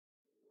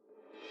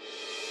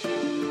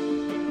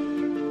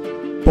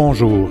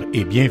Bonjour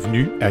et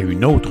bienvenue à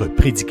une autre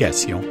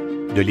prédication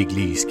de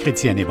l'Église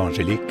chrétienne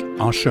évangélique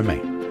En Chemin.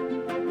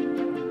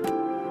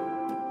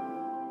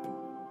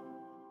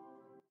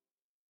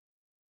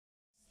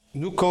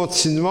 Nous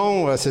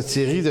continuons cette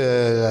série de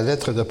la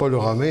lettre de Paul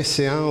aux Romains,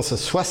 séance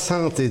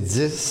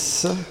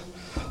 70.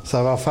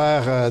 Ça va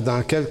faire,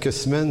 dans quelques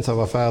semaines, ça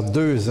va faire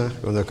 2 ans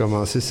qu'on a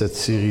commencé cette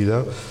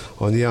série-là.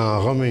 On est en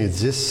Romains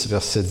 10,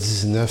 verset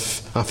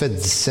 19, en fait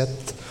 17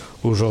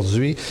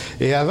 aujourd'hui.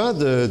 Et avant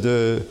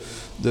de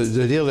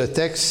lire le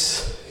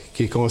texte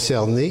qui est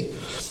concerné,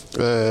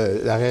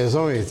 la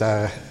raison est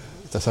à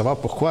savoir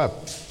pourquoi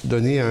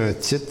donner un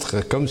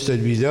titre comme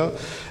celui-là,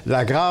 «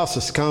 La grâce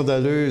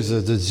scandaleuse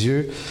de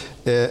Dieu ».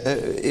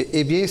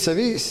 Eh bien, vous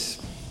savez,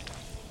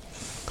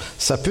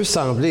 ça peut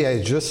sembler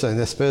être juste une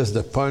espèce de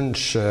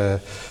punch,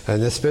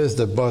 une espèce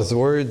de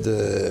buzzword,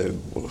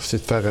 c'est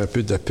de faire un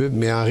peu de pub,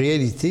 mais en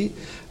réalité,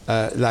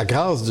 la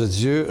grâce de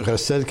Dieu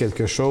recèle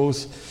quelque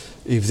chose.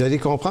 Et vous allez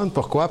comprendre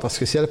pourquoi, parce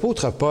que c'est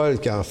l'apôtre Paul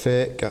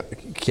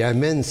qui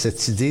amène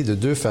cette idée de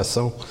 2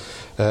 façons.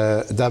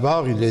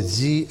 D'abord, il le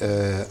dit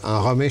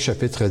en Romains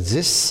chapitre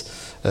 10,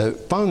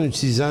 pas en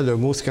utilisant le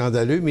mot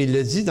scandaleux, mais il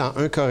le dit dans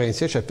 1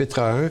 Corinthiens chapitre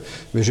 1,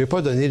 mais je n'ai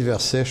pas donné le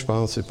verset, je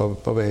pense, c'est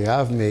pas bien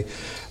grave, mais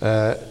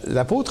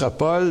l'apôtre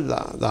Paul,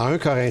 dans 1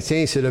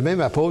 Corinthiens, c'est le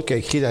même apôtre qui a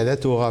écrit la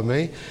lettre aux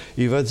Romains,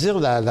 il va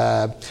dire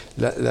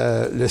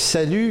le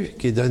salut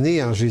qui est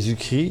donné en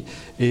Jésus-Christ,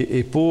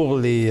 et pour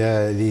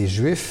les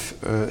Juifs,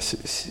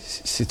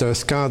 c'est un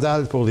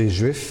scandale pour les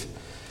Juifs,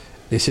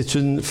 et c'est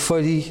une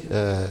folie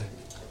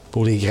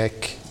pour les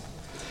Grecs.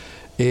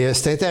 Et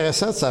c'est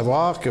intéressant de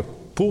savoir que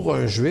pour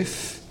un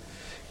Juif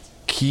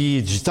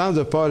qui, du temps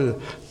de Paul,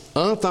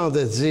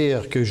 entendait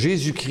dire que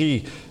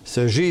Jésus-Christ,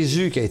 ce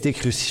Jésus qui a été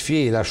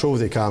crucifié, et la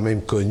chose est quand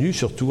même connue,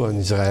 surtout en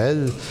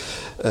Israël,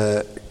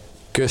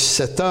 que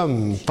cet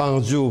homme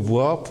pendu au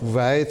bois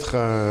pouvait être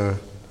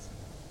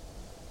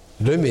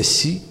le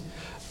Messie.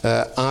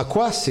 En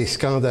quoi c'est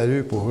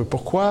scandaleux pour eux?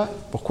 Pourquoi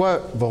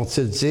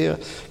vont-ils dire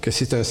que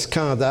c'est un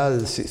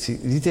scandale?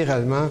 C'est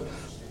littéralement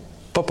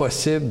pas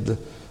possible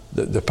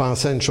de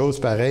penser à une chose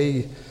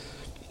pareille.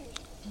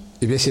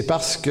 Eh bien, c'est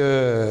parce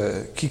que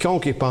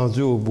quiconque est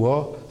pendu au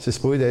bois, c'est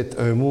supposé d'être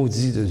un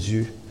maudit de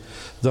Dieu.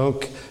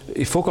 Donc,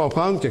 il faut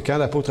comprendre que quand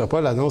l'apôtre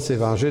Paul annonce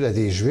l'Évangile à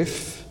des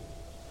Juifs,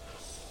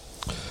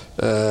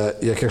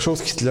 il y a quelque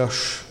chose qui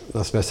cloche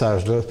dans ce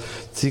message-là.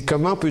 T'sais,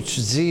 comment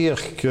peux-tu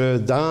dire que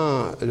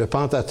dans le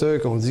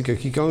Pentateuque, on dit que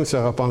quiconque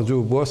sera pendu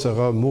au bois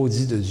sera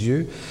maudit de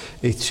Dieu,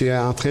 et tu es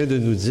en train de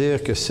nous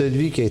dire que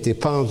celui qui a été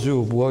pendu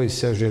au bois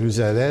ici à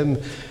Jérusalem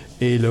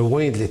est le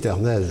oint de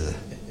l'Éternel?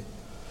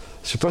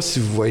 Je ne sais pas si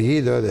vous voyez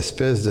là,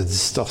 l'espèce de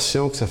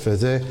distorsion que ça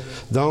faisait.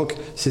 Donc,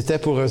 c'était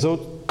pour eux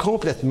autres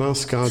complètement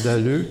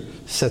scandaleux,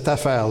 cette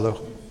affaire-là.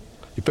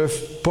 Ils ne peuvent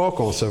pas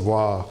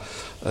concevoir.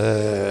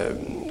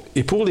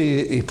 Et pour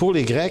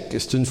les Grecs,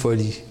 c'est une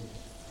folie.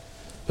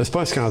 Ce n'est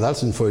pas un scandale,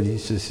 c'est une folie.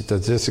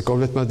 C'est-à-dire, c'est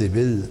complètement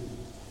débile.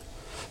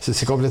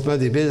 C'est complètement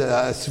débile.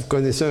 Si vous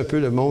connaissez un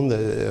peu le monde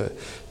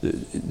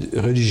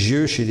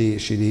religieux chez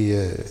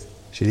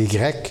les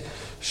Grecs,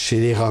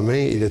 chez les Romains,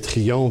 et le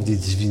triomphe des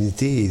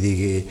divinités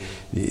et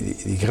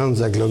les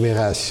grandes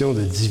agglomérations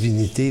de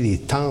divinités, les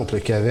temples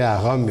qu'il y avait à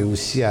Rome, mais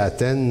aussi à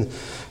Athènes.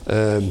 Tu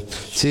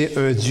sais,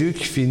 un Dieu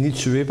qui finit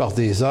tué par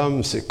des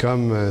hommes, c'est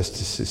comme...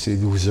 c'est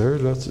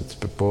loser, là.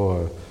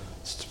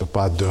 Tu peux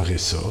pas adorer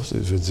ça.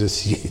 Je veux dire,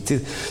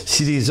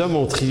 si les hommes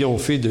ont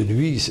triomphé de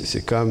lui,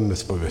 c'est comme...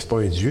 C'est pas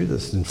un Dieu, là,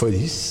 c'est une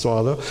folie, cette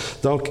histoire-là.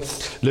 Donc,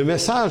 le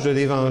message de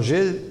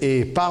l'Évangile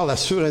est par la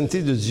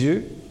souveraineté de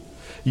Dieu,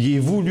 il est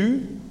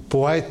voulu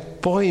pour être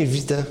pas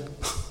invitant.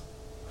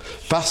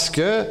 Parce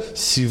que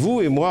si vous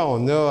et moi,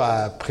 on a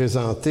à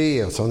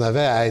présenter,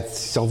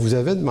 si on vous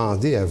avait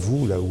demandé à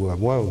vous, là, ou à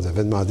moi, on vous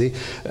avait demandé,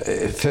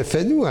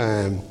 fais-nous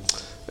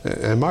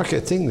un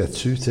marketing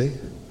là-dessus, tu sais.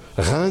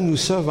 Rends-nous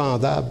ça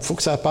vendable. Il faut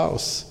que ça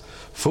passe.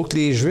 Il faut que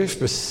les Juifs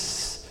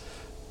puissent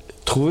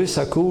trouver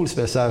ça cool, ce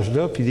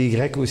message-là, puis les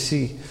Grecs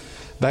aussi.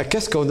 Bien,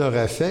 qu'est-ce qu'on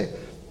aurait fait?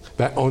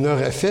 Bien, on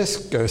aurait fait ce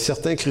qu'un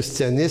certain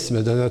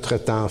christianisme de notre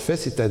temps fait,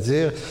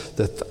 c'est-à-dire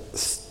de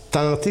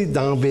tenter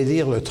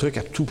d'embellir le truc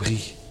à tout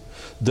prix,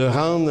 de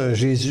rendre un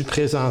Jésus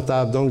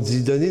présentable, donc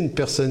d'y donner une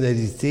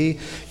personnalité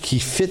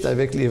qui fit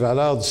avec les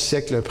valeurs du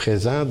siècle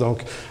présent,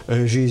 donc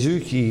un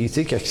Jésus qui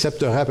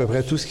accepterait à peu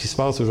près tout ce qui se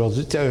passe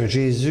aujourd'hui, un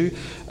Jésus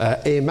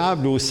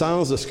aimable au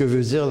sens de ce que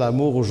veut dire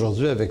l'amour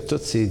aujourd'hui avec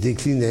toutes ces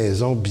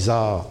déclinaisons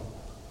bizarres.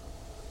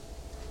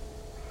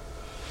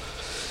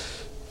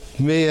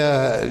 Mais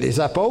les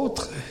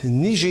apôtres,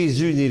 ni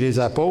Jésus ni les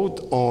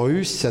apôtres ont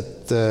eu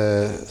cette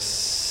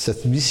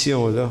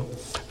mission-là.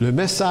 Le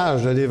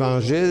message de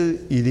l'Évangile,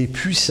 il est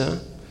puissant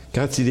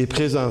quand il est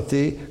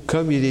présenté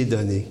comme il est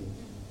donné.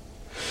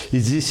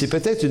 Il dit, c'est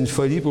peut-être une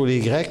folie pour les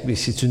Grecs, mais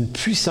c'est une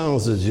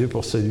puissance de Dieu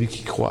pour celui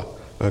qui croit.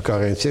 1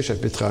 Corinthiens,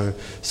 chapitre 1.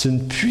 C'est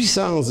une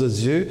puissance de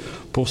Dieu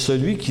pour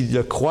celui qui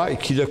le croit et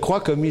qui le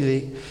croit comme il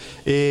est.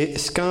 Et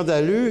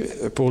scandaleux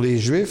pour les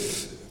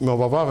Juifs, Mais on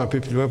va voir un peu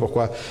plus loin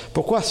pourquoi.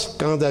 Pourquoi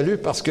scandaleux?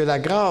 Parce que la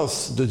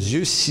grâce de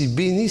Dieu, si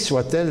bénie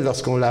soit-elle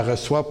lorsqu'on la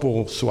reçoit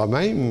pour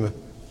soi-même,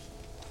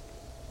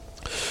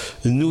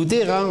 nous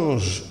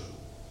dérange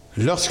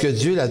lorsque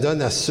Dieu la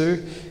donne à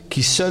ceux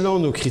qui, selon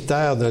nos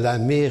critères, ne la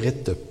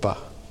méritent pas.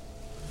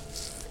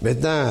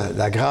 Maintenant,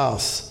 la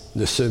grâce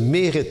ne se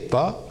mérite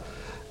pas.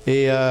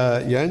 Et il y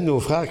a un de nos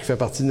frères qui fait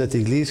partie de notre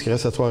église, qui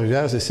reste à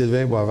Trois-Rivières, c'est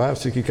Sylvain Boisvert,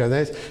 ceux qui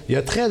connaissent. Il y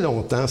a très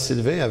longtemps,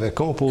 Sylvain avait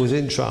composé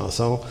une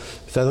chanson.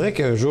 Il faudrait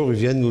qu'un jour, il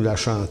vienne nous la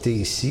chanter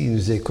ici. Il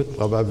nous écoute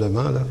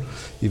probablement, là.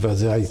 Il va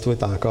dire « Hey, toi,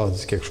 t'as encore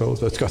dit quelque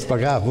chose. » En tout cas, c'est pas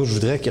grave. Moi, je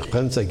voudrais qu'il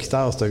reprenne sa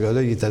guitare, ce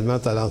gars-là. Il est tellement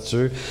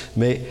talentueux.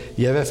 Mais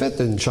il avait fait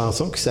une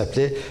chanson qui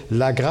s'appelait «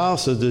 La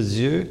grâce de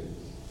Dieu ».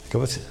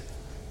 Comment c'est?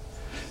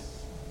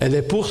 Elle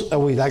est pour... Ah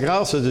oui, la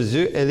grâce de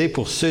Dieu, elle est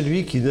pour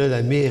celui qui ne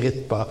la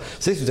mérite pas.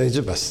 Tu sais, vous allez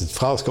dire, c'est une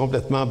phrase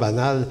complètement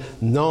banale.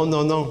 Non,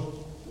 non, non.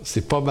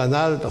 C'est pas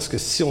banal parce que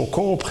si on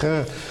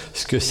comprend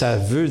ce que ça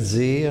veut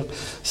dire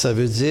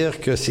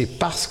que c'est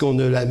parce qu'on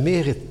ne la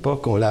mérite pas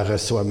qu'on la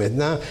reçoit.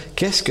 Maintenant,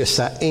 qu'est-ce que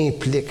ça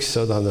implique,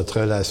 ça, dans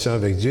notre relation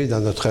avec Dieu et dans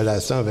notre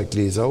relation avec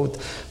les autres?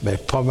 Bien,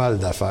 pas mal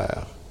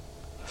d'affaires.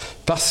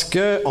 Parce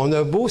qu'on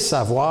a beau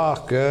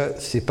savoir que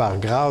c'est par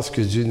grâce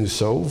que Dieu nous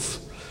sauve,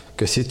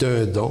 que c'est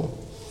un don,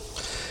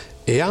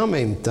 et en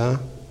même temps,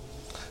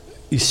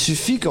 il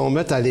suffit qu'on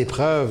mette à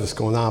l'épreuve ce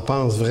qu'on en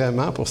pense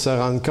vraiment pour se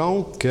rendre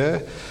compte que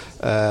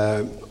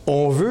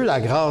on veut la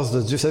grâce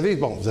de Dieu. Vous savez,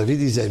 bon, vous avez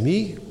des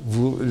amis,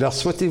 leur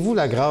souhaitez-vous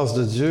la grâce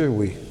de Dieu?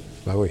 Oui.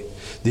 Ben oui.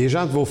 Des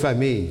gens de vos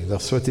familles,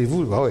 leur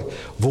souhaitez-vous? Ben oui.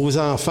 Vos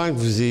enfants que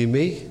vous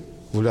aimez,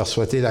 vous leur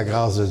souhaitez la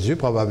grâce de Dieu,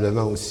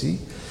 probablement aussi.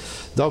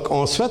 Donc,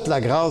 on souhaite la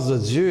grâce de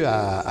Dieu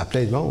à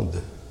plein de monde.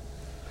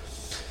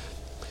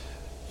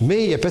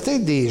 Mais il y a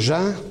peut-être des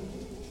gens...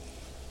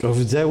 On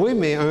vous disait, oui,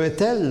 mais un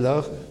tel,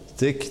 là,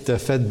 tu sais, qui t'a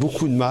fait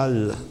beaucoup de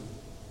mal,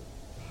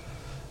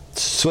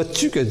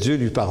 souhaites-tu que Dieu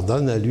lui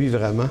pardonne à lui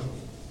vraiment?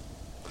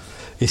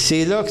 Et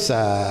c'est là que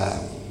ça...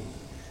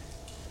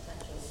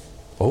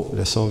 Oh,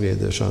 le son vient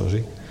de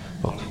changer.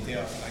 Bon.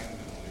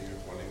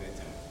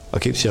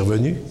 OK, puis c'est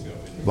revenu?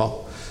 Bon.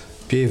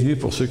 Bienvenue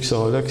pour ceux qui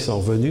sont là, qui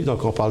sont venus.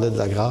 Donc, on parlait de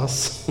la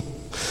grâce.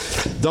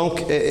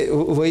 Donc,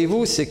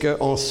 voyez-vous, c'est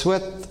qu'on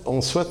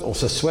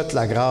se souhaite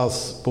la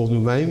grâce pour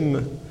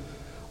nous-mêmes.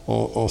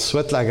 On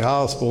souhaite la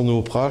grâce pour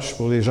nos proches,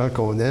 pour les gens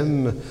qu'on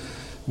aime,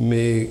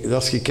 mais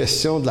lorsqu'il est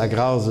question de la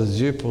grâce de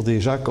Dieu pour des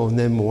gens qu'on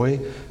aime moins,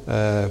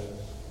 vous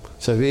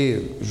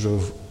savez, je vais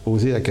vous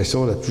poser la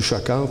question la plus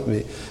choquante,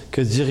 mais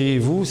que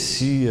diriez-vous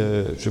si,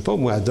 je ne sais pas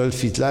moi,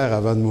 Adolf Hitler,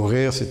 avant de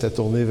mourir, s'était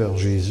tourné vers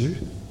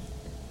Jésus?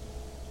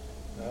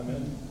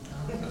 Amen.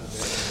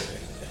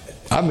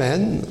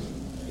 Amen.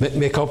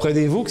 Mais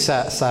comprenez-vous que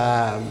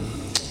ça...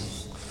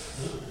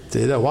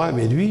 T'es là, ouais,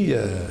 mais lui...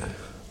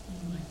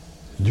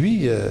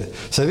 Vous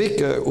savez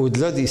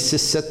qu'au-delà des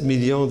 6-7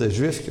 millions de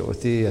Juifs qui ont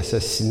été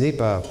assassinés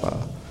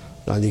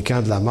dans les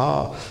camps de la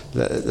mort,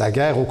 la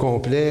guerre au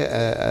complet,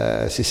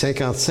 c'est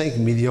 55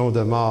 millions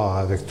de morts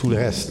avec tout le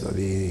reste. Là.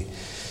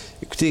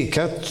 Écoutez,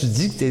 quand tu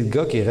dis que tu es le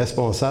gars qui est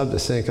responsable de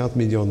 50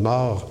 millions de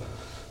morts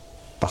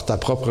par ta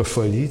propre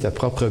folie, ta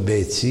propre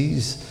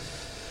bêtise,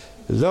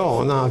 là,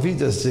 on a envie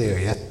de se dire,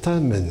 attends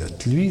une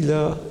minute, lui,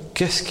 là,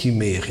 qu'est-ce qu'il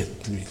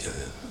mérite, lui?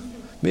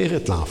 Il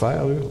mérite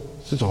l'enfer, lui.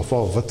 Tu sais, on fait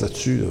un vote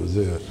là-dessus, là,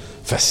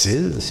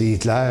 facile, c'est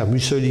Hitler,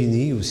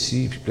 Mussolini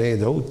aussi, puis plein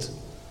d'autres.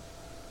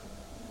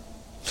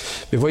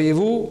 Mais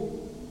voyez-vous,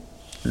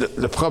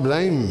 le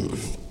problème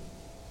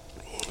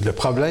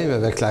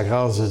avec la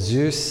grâce de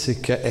Dieu, c'est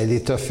qu'elle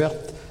est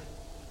offerte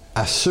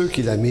à ceux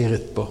qui ne la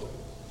méritent pas.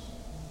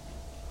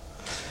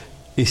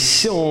 Et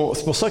c'est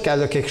pour ça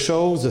qu'elle a quelque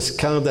chose de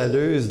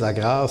scandaleuse, la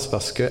grâce,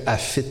 parce qu'elle ne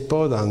fit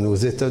pas dans nos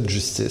états de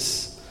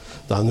justice,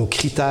 dans nos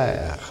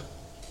critères.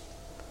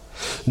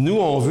 Nous,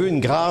 on veut une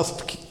grâce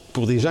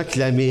pour des gens qui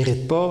ne la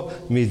méritent pas,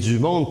 mais du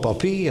monde pas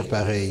pire,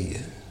 pareil. Tu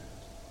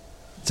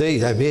sais, ils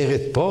ne la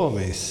méritent pas,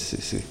 mais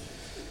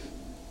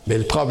Mais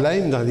le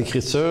problème dans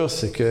l'Écriture,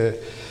 c'est que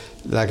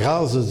la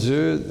grâce de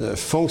Dieu ne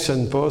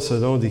fonctionne pas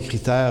selon des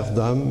critères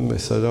d'homme, mais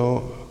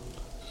selon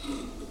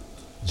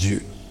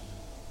Dieu.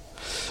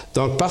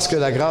 Donc, parce que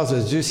la grâce de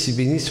Dieu, si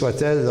bénie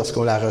soit-elle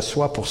lorsqu'on la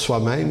reçoit pour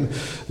soi-même,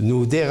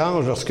 nous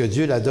dérange lorsque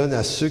Dieu la donne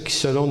à ceux qui,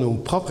 selon nos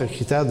propres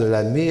critères, ne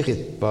la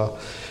méritent pas.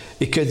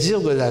 Et que dire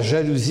de la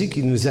jalousie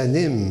qui nous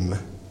anime?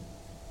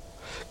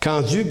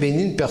 Quand Dieu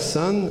bénit une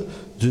personne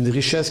d'une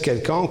richesse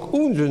quelconque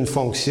ou d'une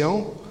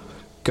fonction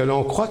que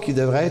l'on croit qu'il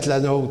devrait être la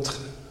nôtre.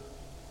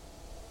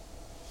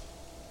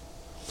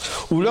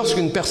 Ou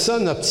lorsqu'une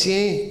personne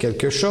obtient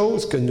quelque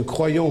chose que nous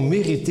croyons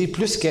mériter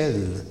plus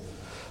qu'elle,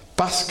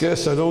 parce que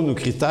selon nos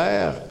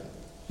critères,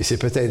 et c'est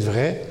peut-être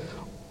vrai,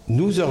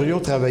 nous aurions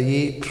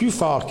travaillé plus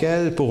fort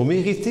qu'elle pour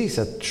mériter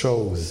cette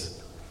chose.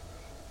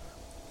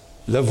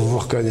 Là, vous vous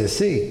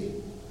reconnaissez.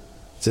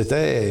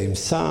 C'était, il me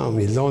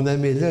semble, ils l'ont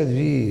nommé là,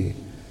 lui. Il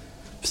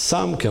me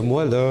semble que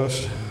moi, là,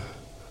 je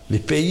l'ai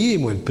payé,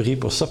 moi, le prix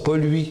pour ça, pas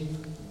lui.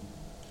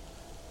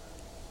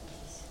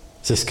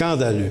 C'est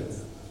scandaleux.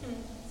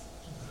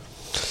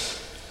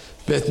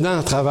 Maintenant,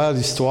 à travers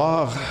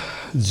l'histoire,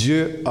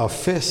 Dieu a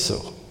fait ça.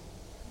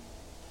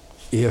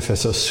 Et il a fait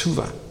ça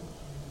souvent.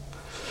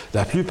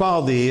 La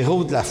plupart des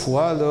héros de la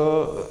foi,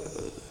 là,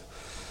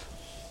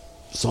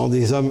 sont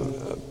des hommes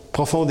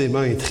profondément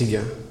intrigants.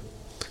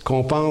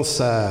 Qu'on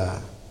pense à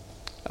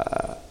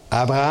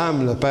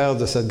Abraham, le père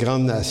de cette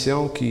grande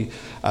nation, qui,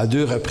 à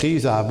 2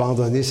 reprises, a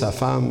abandonné sa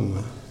femme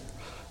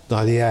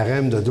dans les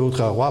harems de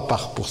d'autres rois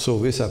pour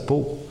sauver sa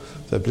peau.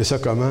 Vous appelez ça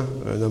comment,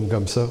 un homme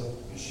comme ça?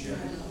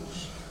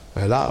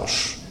 Un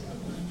lâche.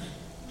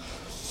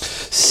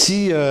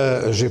 Si,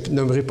 je ne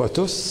nommerai pas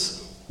tous,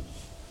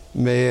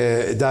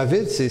 mais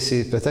David,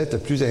 c'est peut-être le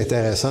plus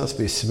intéressant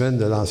spécimen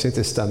de l'Ancien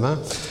Testament,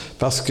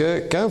 parce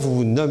que quand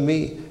vous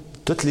nommez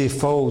toutes les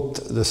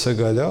fautes de ce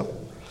gars-là,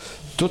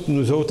 toutes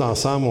nous autres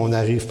ensemble, on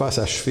n'arrive pas à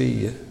sa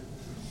cheville. Tu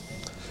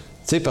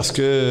sais, parce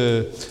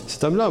que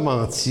cet homme-là a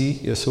menti,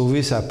 il a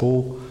sauvé sa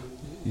peau,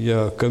 il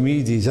a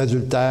commis des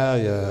adultères,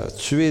 il a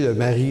tué le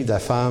mari de la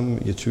femme,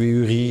 il a tué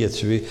Uri, il a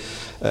tué...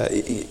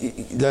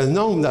 le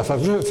nombre d'affaires...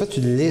 J'ai fait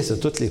une liste de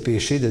tous les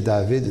péchés de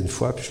David une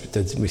fois, puis je te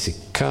dis, mais c'est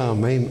quand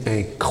même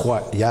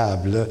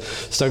incroyable. Là.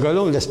 Ce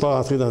gars-là, on ne le laisse pas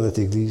rentrer dans notre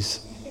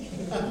Église.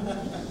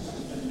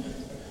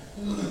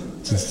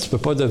 Tu ne peux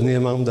pas devenir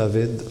membre de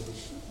David.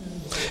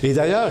 Et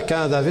d'ailleurs,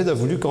 quand David a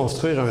voulu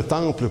construire un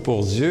temple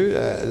pour Dieu,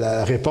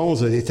 la réponse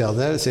de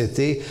l'Éternel,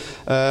 c'était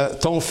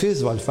 « Ton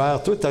fils va le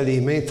faire. Toi, tu as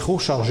les mains trop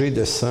chargées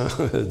de sang,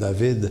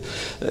 David. »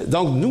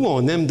 Donc, nous,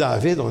 on aime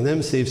David, on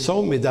aime ses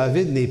psaumes, mais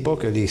David n'est pas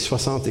que les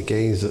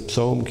 75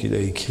 psaumes qu'il a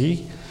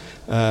écrits.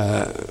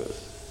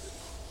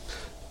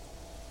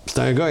 C'est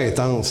un gars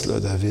intense, là,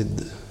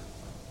 David.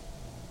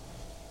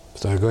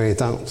 C'est un gars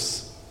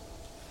intense.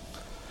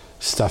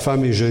 Si ta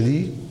femme est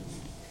jolie,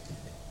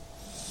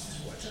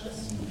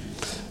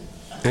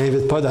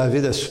 invite pas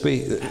David à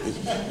souper.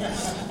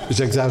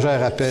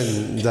 J'exagère à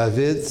peine.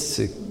 David,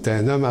 c'est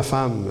un homme à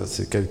femme.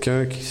 C'est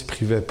quelqu'un qui ne se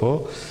privait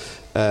pas.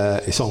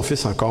 Et son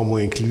fils encore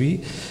moins que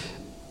lui.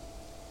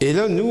 Et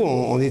là, nous,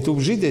 on est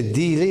obligés de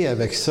dealer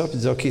avec ça puis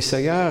de dire, OK,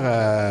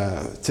 Seigneur,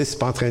 tu sais, c'est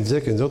pas en train de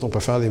dire que nous autres, on peut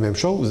faire les mêmes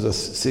choses. Là.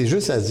 C'est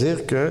juste à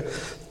dire que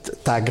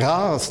ta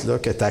grâce là,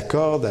 que tu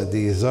accordes à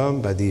des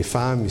hommes, à des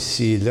femmes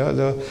ici et là,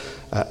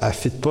 elle ne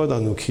fit pas dans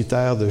nos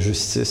critères de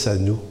justice à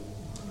nous.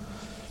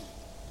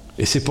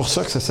 Et c'est pour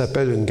ça que ça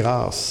s'appelle une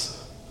grâce.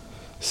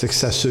 C'est que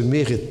ça ne se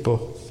mérite pas.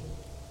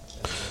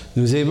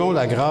 Nous aimons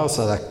la grâce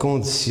à la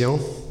condition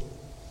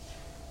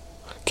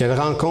qu'elle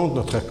rencontre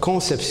notre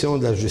conception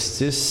de la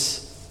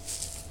justice,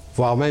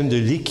 voire même de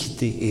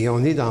l'équité. Et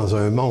on est dans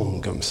un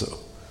monde comme ça.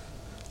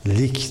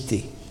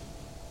 L'équité.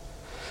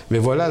 Mais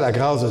voilà, la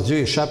grâce de Dieu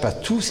échappe à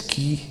tout ce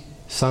qui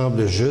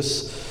semble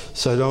juste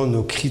selon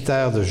nos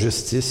critères de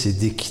justice et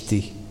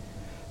d'équité,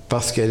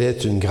 parce qu'elle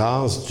est une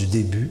grâce du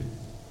début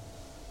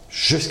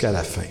jusqu'à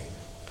la fin.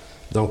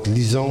 Donc,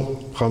 lisons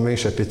Romains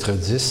chapitre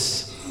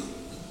 10,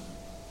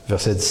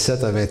 versets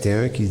 17 à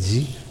 21, qui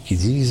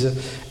disent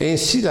 «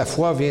 Ainsi la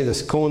foi vient de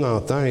ce qu'on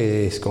entend,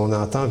 et ce qu'on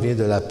entend vient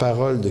de la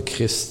parole de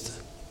Christ.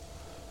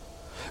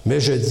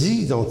 Mais je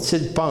dis,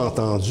 n'ont-ils pas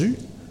entendu?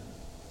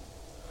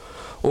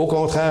 Au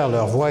contraire,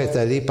 leur voix est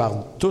allée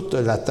par toute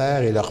la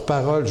terre et leur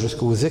parole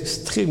jusqu'aux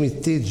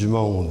extrémités du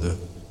monde.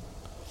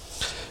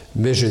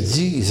 Mais je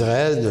dis,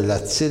 Israël ne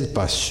l'a-t-il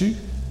pas su? »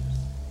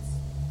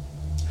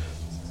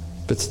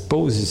 Petite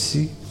pause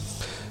ici.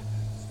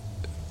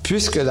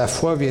 Puisque la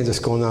foi vient de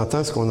ce qu'on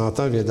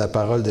entend vient de la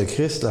parole de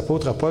Christ,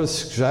 l'apôtre Paul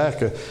suggère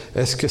que,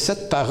 est-ce que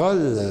cette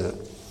parole,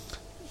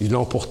 ils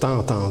l'ont pourtant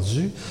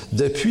entendue,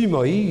 depuis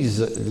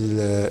Moïse,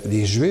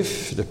 les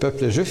Juifs, le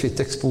peuple juif est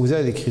exposé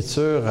à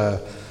l'Écriture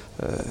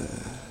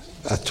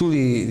à tous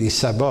les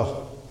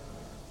sabbats,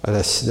 à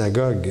la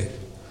synagogue.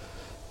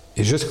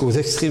 Et jusqu'aux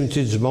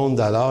extrémités du monde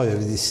d'alors, il y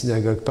avait des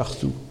synagogues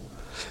partout.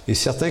 Et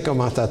certains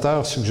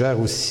commentateurs suggèrent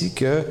aussi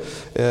que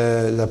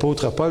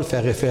l'apôtre Paul fait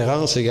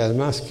référence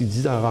également à ce qu'il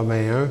dit dans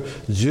Romains 1,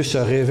 Dieu se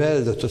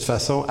révèle de toute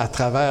façon à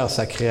travers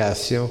sa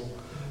création.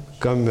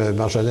 Comme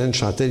Marjolaine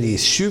chantait, les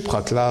cieux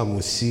proclament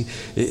aussi.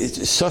 Et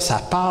ça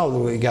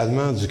parle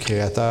également du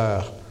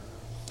Créateur.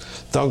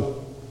 Donc,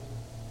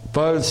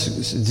 Paul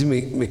se dit,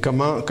 mais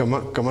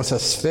comment ça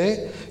se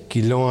fait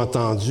qu'ils l'ont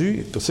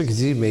entendu? C'est pour ça qu'il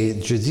dit, mais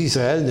je dis,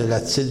 Israël ne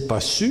l'a-t-il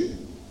pas su?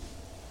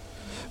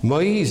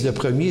 Moïse, le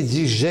premier,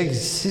 dit,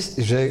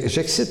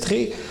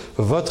 j'exciterai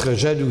votre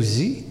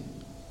jalousie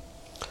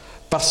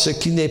parce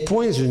qu'il n'est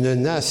point une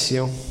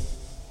nation.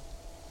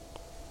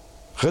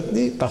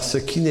 Retenez, parce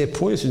qu'il n'est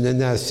point une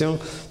nation.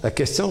 La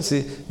question,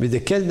 c'est, mais de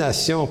quelle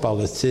nation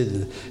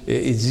parle-t-il?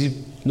 Et il dit,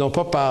 non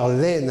pas par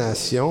les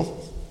nations,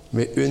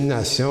 mais une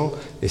nation,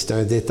 et c'est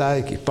un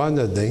détail qui n'est pas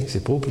anodin,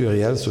 c'est pas au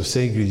pluriel, c'est au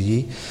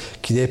singulier,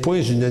 qui n'est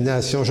point une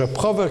nation. Je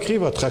provoquerai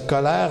votre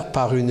colère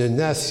par une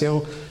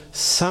nation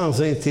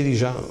sans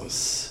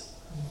intelligence.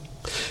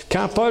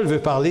 Quand Paul veut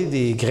parler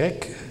des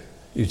Grecs,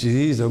 il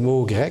utilise le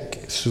mot grec,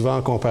 souvent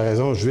en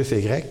comparaison juif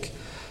et grec,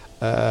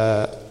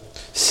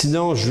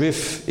 sinon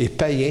juif et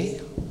païen,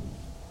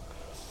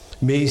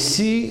 mais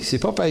ici, c'est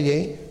pas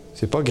païen,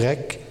 c'est pas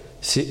grec,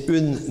 c'est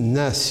une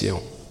nation.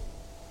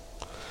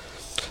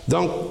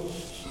 Donc,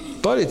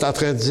 Paul est en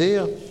train de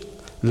dire,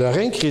 leur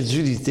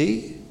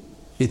incrédulité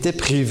était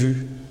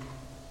prévue.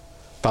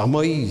 par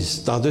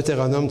Moïse, dans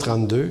Deutéronome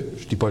 32,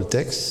 je ne lis pas le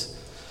texte,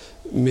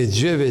 mais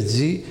Dieu avait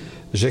dit,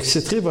 «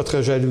 J'exciterai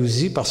votre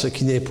jalousie par ce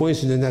qui n'est point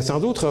une nation. » En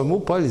d'autres mots,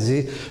 Paul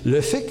dit,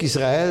 le fait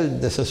qu'Israël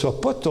ne se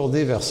soit pas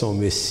tourné vers son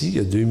Messie il y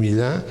a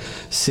 2000 ans,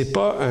 ce n'est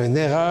pas une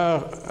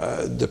erreur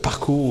de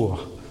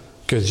parcours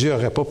que Dieu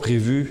n'aurait pas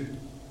prévu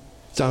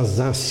en se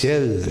disant, «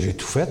 Ciel, j'ai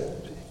tout fait.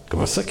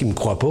 Comment ça qu'il ne me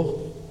croit pas? »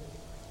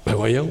 Ben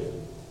voyons.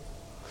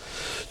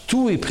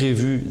 Tout est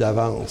prévu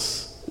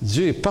d'avance.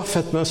 Dieu est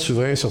parfaitement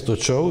souverain sur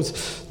toute chose.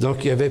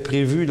 Donc, il avait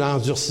prévu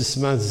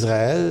l'endurcissement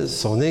d'Israël,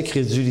 son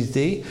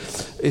incrédulité.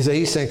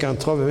 Ésaïe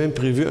 53 avait même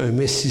prévu un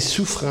Messie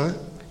souffrant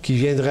qui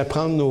viendrait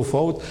prendre nos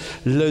fautes.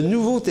 Le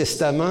Nouveau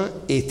Testament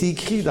est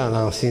écrit dans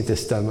l'Ancien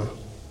Testament.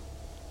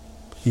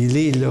 Il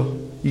est là,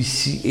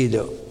 ici et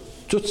là.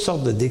 Toutes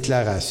sortes de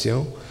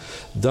déclarations.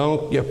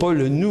 Donc, il n'y a pas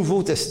le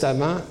Nouveau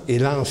Testament et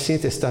l'Ancien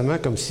Testament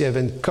comme s'il y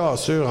avait une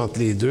cassure entre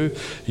les deux.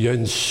 Il y a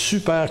une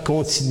super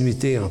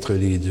continuité entre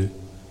les deux.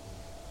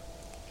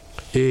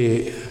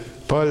 Et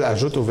Paul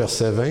ajoute au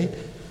verset 20,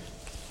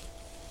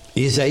 «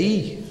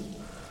 Ésaïe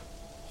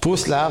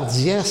pousse la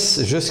hardiesse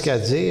jusqu'à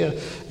dire,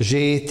 «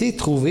 J'ai été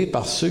trouvé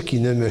par ceux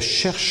qui ne me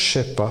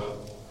cherchaient pas.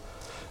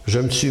 Je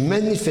me suis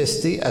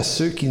manifesté à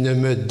ceux qui ne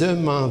me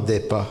demandaient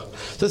pas. »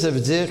 Ça veut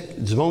dire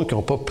du monde qui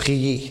n'ont pas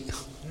prié.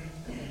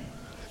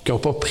 Qui n'ont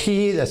pas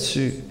prié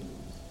là-dessus. Tu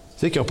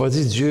sais, qui n'ont pas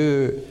dit, «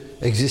 Dieu,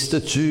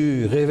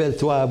 existes-tu?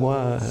 Révèle-toi à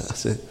moi. »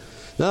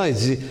 Non, il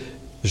dit,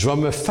 « Je vais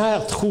me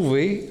faire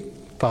trouver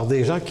par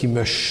des gens qui ne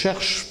me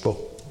cherchent pas. »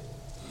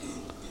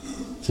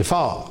 C'est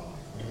fort.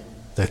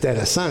 C'est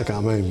intéressant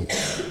quand même.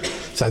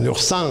 Ça nous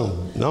ressemble,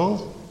 non?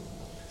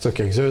 Ça,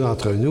 quelques-uns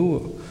d'entre nous,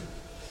 tu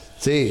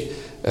sais,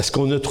 est-ce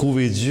qu'on a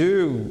trouvé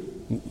Dieu?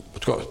 En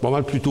tout cas, c'est pas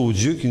mal plutôt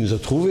Dieu qui nous a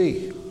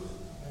trouvés.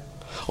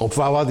 On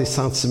pouvait avoir des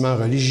sentiments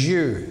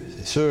religieux.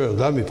 C'est sûr,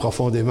 l'homme est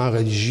profondément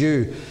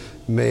religieux,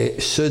 mais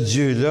ce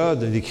Dieu-là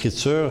de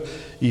l'Écriture,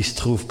 il ne se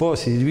trouve pas,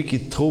 c'est lui qui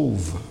te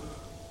trouve.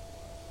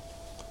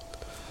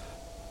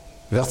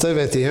 Verset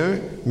 21,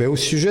 « Mais au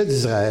sujet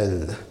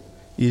d'Israël,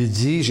 il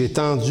dit, « J'ai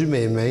tendu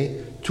mes mains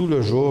tout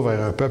le jour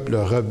vers un peuple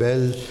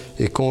rebelle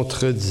et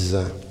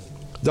contredisant. »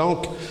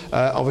 Donc,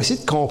 on va essayer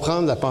de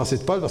comprendre la pensée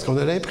de Paul, parce qu'on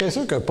a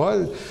l'impression que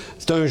Paul,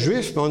 c'est un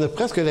Juif, mais on a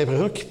presque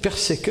l'impression qu'il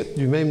persécute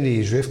lui-même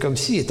les Juifs, comme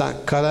s'il était en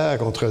colère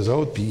contre eux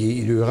autres, puis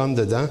il lui rentre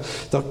dedans.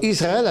 Donc,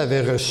 Israël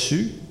avait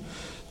reçu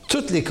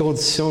toutes les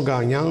conditions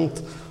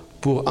gagnantes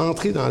pour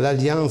entrer dans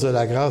l'alliance de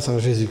la grâce en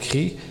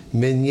Jésus-Christ,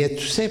 mais n'y est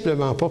tout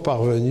simplement pas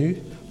parvenu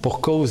pour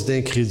cause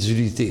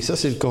d'incrédulité. Ça,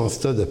 c'est le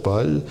constat de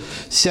Paul.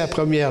 Si à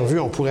première vue,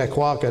 on pourrait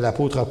croire que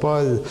l'apôtre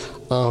Paul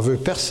en veut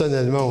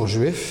personnellement aux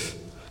Juifs,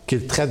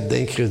 qu'il traite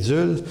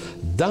d'incrédules,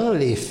 dans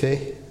les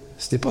faits,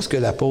 ce n'est pas ce que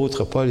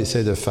l'apôtre Paul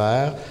essaie de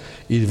faire.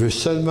 Il veut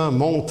seulement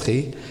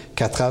montrer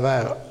qu'à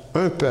travers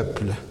un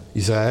peuple,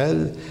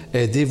 Israël,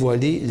 est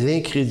dévoilée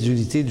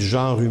l'incrédulité du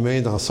genre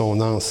humain dans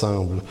son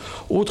ensemble.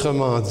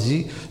 Autrement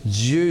dit,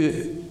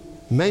 Dieu,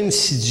 même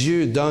si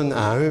Dieu donne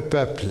à un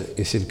peuple,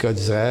 et c'est le cas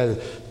d'Israël,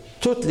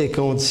 toutes les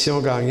conditions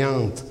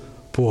gagnantes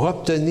pour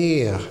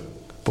obtenir,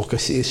 pour que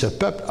ce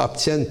peuple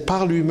obtienne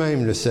par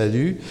lui-même le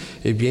salut,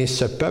 eh bien,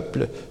 ce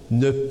peuple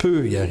ne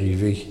peut y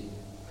arriver.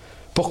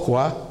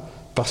 Pourquoi?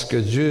 Parce que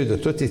Dieu, de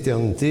toute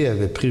éternité,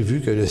 avait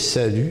prévu que le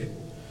salut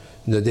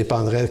ne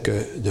dépendrait que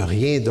de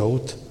rien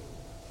d'autre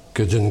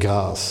que d'une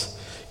grâce,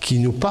 qui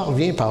nous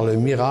parvient par le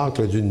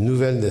miracle d'une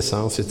nouvelle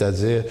naissance,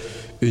 c'est-à-dire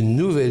une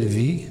nouvelle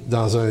vie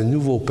dans un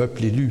nouveau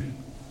peuple élu.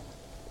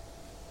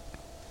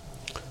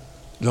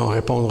 Là, on ne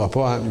répondra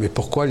pas, mais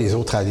pourquoi les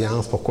autres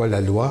alliances, pourquoi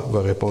la loi? On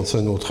va répondre ça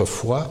une autre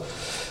fois.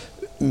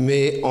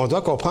 Mais on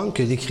doit comprendre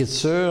que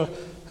l'Écriture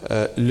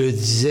le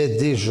disait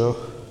déjà.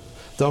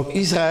 Donc,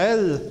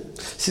 Israël,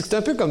 c'est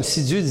un peu comme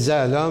si Dieu disait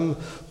à l'homme,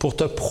 pour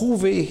te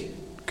prouver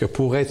que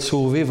pour être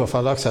sauvé, il va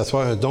falloir que ça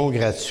soit un don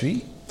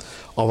gratuit,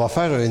 on va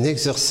faire un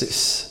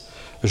exercice.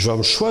 Je vais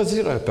me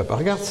choisir un peuple.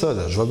 Regarde ça,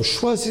 là. Je vais me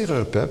choisir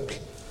un peuple,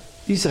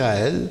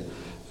 Israël.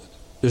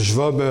 Je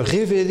vais me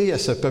révéler à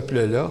ce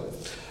peuple-là.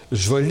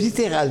 Je vais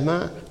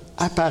littéralement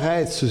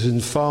apparaître sous une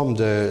forme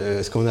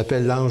de ce qu'on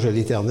appelle l'ange de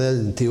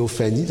l'Éternel, une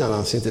théophanie dans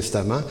l'Ancien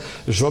Testament.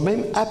 Je vais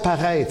même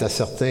apparaître à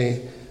certains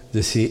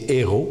de ces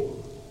héros.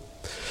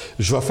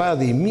 Je vais faire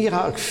des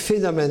miracles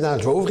phénoménaux.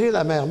 Je vais ouvrir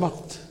la mer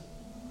morte.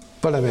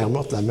 Pas la mer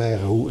morte, la mer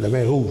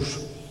rouge.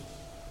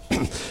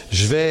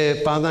 Je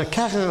vais, pendant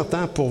 40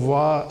 ans,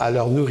 pourvoir à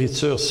leur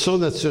nourriture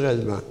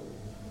surnaturellement.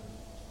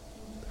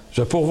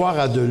 Je vais pourvoir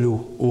à de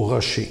l'eau, au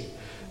rocher.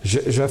 Je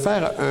vais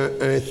faire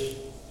une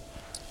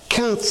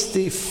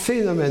quantité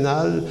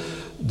phénoménale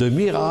de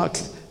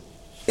miracles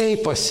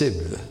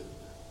impossibles.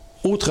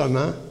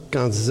 Autrement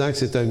qu'en disant que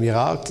c'est un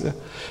miracle,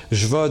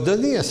 je vais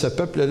donner à ce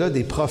peuple-là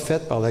des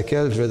prophètes par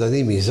lesquels je vais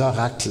donner mes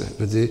oracles,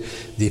 je veux dire,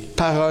 des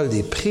paroles,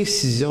 des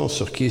précisions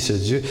sur qui est ce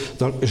Dieu.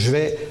 Donc, je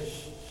vais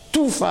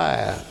tout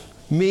faire,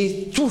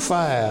 mais tout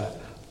faire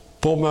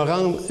pour me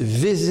rendre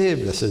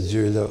visible à ce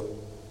Dieu-là.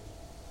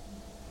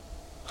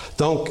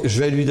 Donc, je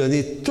vais lui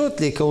donner toutes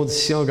les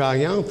conditions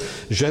gagnantes.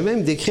 Je vais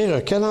même décrire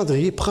un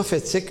calendrier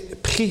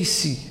prophétique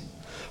précis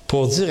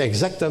pour dire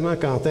exactement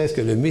quand est-ce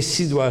que le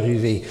Messie doit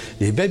arriver.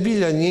 Les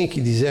Babyloniens qui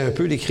lisaient un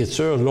peu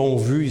l'Écriture l'ont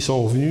vu, ils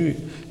sont venus,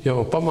 ils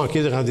n'ont pas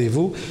manqué de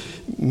rendez-vous.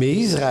 Mais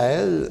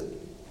Israël,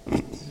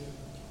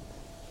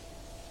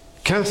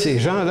 quand ces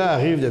gens-là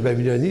arrivent de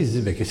Babylonie, ils se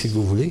disent, bien, qu'est-ce que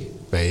vous voulez?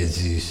 Bien, ils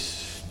disent,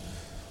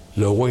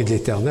 le roi de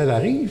l'Éternel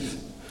arrive.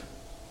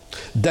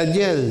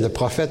 Daniel, le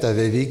prophète,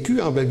 avait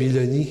vécu en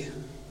Babylonie.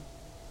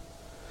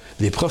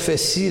 Les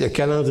prophéties, le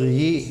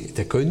calendrier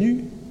était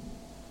connu.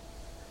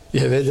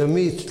 Il avait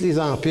nommé tous les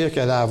empires qu'il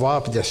allait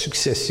avoir, puis la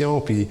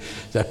succession, puis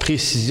la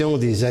précision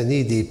des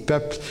années des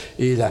peuples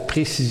et la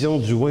précision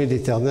du roi de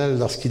l'Éternel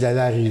lorsqu'il allait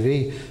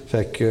arriver.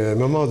 Fait qu'à un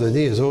moment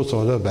donné, les autres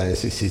sont là, ben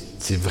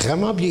c'est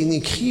vraiment bien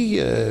écrit,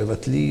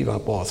 votre livre, en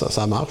passant,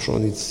 ça marche,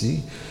 on est ici.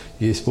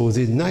 Il est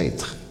supposé de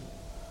naître.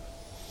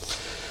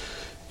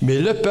 Mais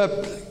le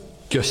peuple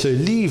qui a ce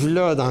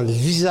livre-là dans le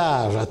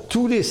visage à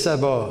tous les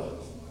sabbats,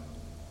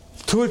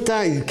 tout le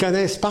temps, ils le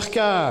connaissent par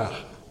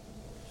cœur.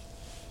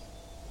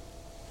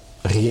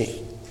 Rien.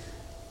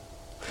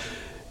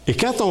 Et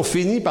quand on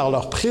finit par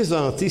leur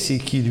présenter c'est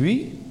qui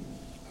lui,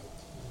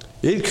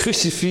 ils le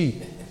crucifient.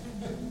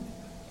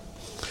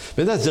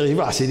 Maintenant, tu dirais,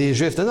 c'est les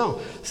Juifs. Non, non.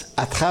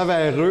 À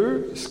travers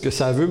eux, ce que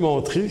ça veut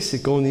montrer,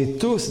 c'est qu'on est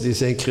tous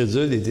des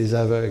incrédules et des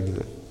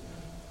aveugles.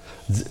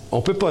 On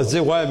ne peut pas se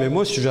dire, ouais, mais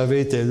moi, si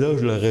j'avais été là,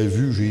 je l'aurais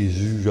vu,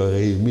 Jésus,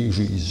 j'aurais aimé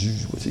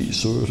Jésus. C'est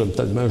sûr, j'aime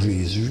tellement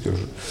Jésus que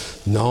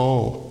je...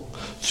 Non,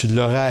 tu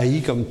l'aurais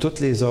haï comme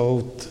toutes les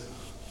autres.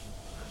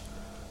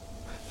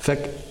 Fait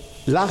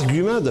que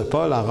l'argument de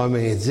Paul en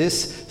Romains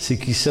 10, c'est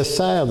qu'il se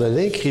sert de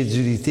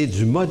l'incrédulité,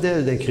 du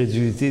modèle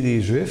d'incrédulité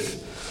des Juifs,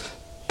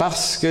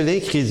 parce que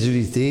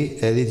l'incrédulité,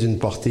 elle est d'une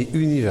portée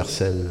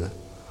universelle.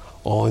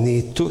 On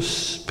est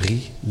tous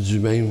pris du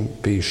même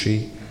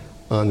péché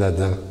en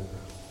Adam.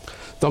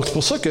 Donc, c'est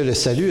pour ça que le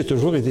salut a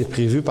toujours été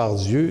prévu par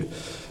Dieu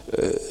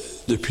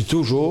depuis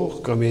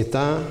toujours comme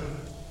étant,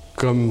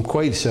 comme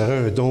quoi il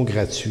serait un don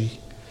gratuit.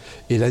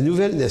 Et la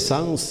nouvelle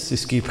naissance, c'est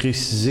ce qui est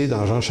précisé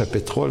dans Jean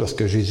chapitre 3,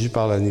 lorsque Jésus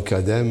parle à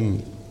Nicodème.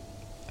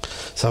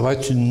 Ça va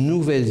être une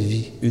nouvelle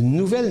vie. Une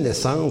nouvelle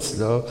naissance,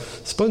 là,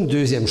 c'est pas une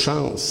deuxième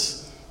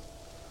chance.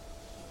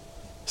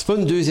 C'est pas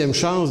une deuxième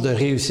chance de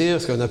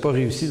réussir ce qu'on n'a pas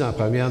réussi dans la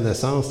première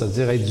naissance,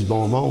 c'est-à-dire être du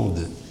bon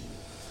monde.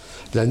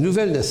 La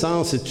nouvelle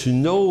naissance, c'est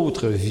une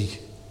autre vie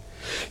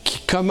qui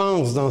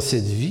commence dans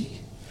cette vie,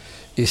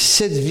 et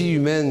cette vie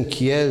humaine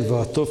qui, elle,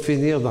 va tout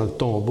finir dans le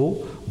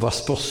tombeau, va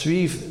se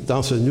poursuivre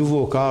dans ce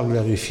nouveau corps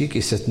glorifié qui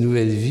est cette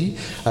nouvelle vie,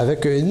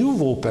 avec un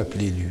nouveau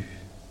peuple élu.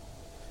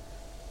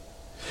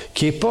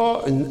 Qui n'est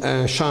pas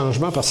un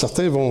changement, parce que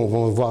certains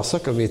vont voir ça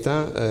comme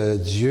étant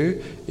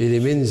Dieu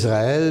élimine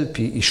Israël,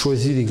 puis il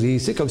choisit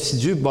l'Église. C'est comme si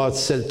Dieu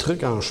bâtissait le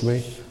truc en chemin.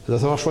 Ça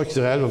marche pas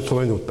qu'Israël va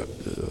trouver un autre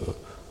peuple.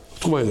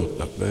 Trouver un autre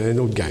peuple, une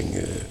autre gang.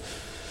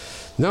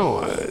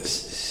 Non,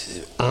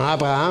 en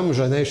Abraham,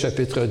 Genèse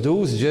chapitre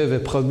 12, Dieu avait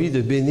promis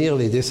de bénir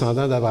les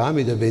descendants d'Abraham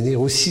et de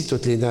bénir aussi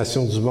toutes les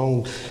nations du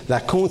monde.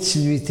 La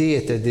continuité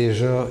était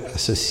déjà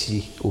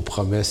associée aux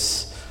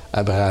promesses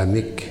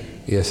abrahamiques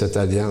et à cette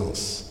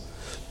alliance.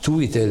 Tout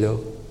était là.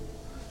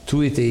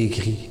 Tout était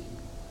écrit.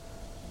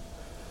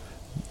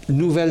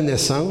 Nouvelle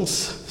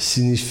naissance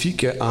signifie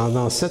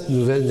dans cette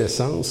nouvelle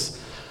naissance,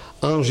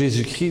 en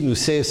Jésus-Christ, nous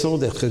cessons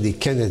d'être des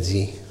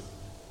Canadiens.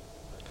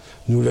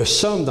 Nous le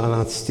sommes dans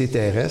l'entité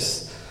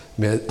terrestre,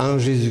 mais en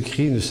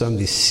Jésus-Christ, nous sommes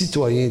des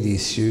citoyens des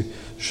cieux,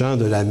 gens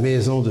de la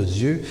maison de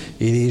Dieu.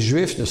 Et les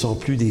Juifs ne sont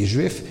plus des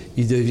Juifs,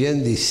 ils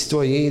deviennent des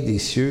citoyens des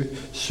cieux,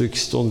 ceux qui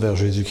se tournent vers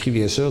Jésus-Christ,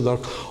 bien sûr.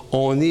 Donc,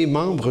 on est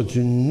membre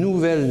d'une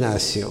nouvelle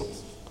nation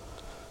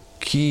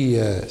qui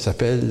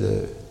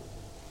s'appelle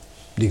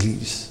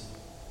l'Église,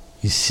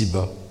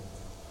 ici-bas.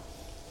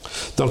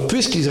 Donc,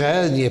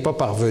 puisqu'Israël n'y est pas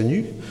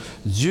parvenu,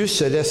 Dieu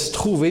se laisse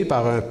trouver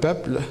par un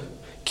peuple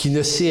qui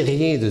ne sait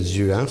rien de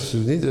Dieu. Hein? Vous vous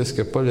souvenez de ce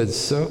que Paul a dit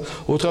ça?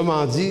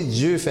 Autrement dit,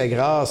 Dieu fait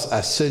grâce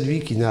à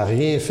celui qui n'a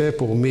rien fait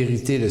pour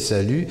mériter le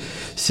salut.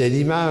 C'est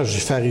l'image du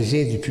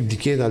pharisien et du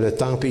publicain dans le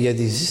temple. Et il y a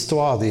des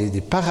histoires, des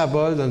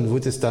paraboles dans le Nouveau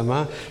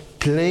Testament,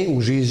 plein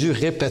où Jésus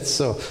répète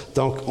ça.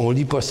 Donc, on ne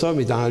lit pas ça,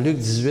 mais dans Luc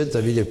 18, vous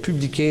avez le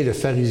publicain et le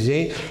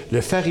pharisien.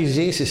 Le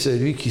pharisien, c'est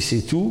celui qui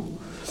sait tout.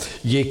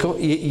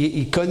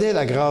 Il connaît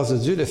la grâce de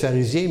Dieu, le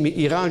pharisien, mais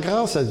il rend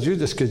grâce à Dieu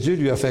de ce que Dieu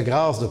lui a fait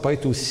grâce, de ne pas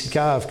être aussi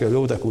cave que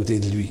l'autre à côté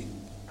de lui.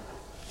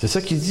 C'est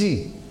ça qu'il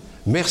dit.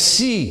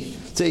 Merci.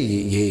 Tu sais,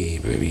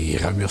 il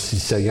remercie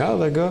le Seigneur,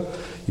 le gars.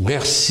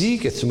 Merci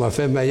que tu m'as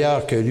fait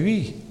meilleur que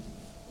lui.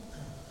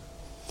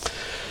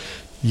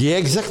 Il y a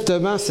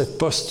exactement cette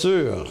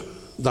posture,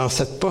 dans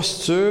cette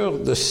posture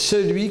de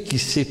celui qui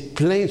sait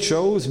plein de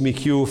choses, mais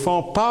qui, au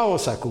fond,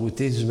 passe à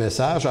côté du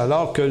message,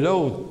 alors que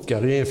l'autre, qui n'a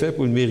rien fait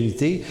pour le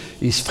mériter,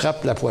 il se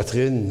frappe la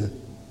poitrine.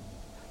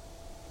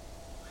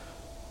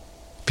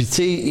 Puis, tu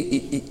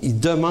sais, il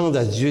demande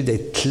à Dieu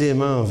d'être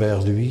clément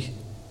envers lui,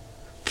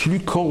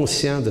 plus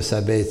conscient de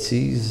sa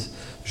bêtise.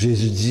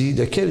 Jésus dit,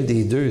 lequel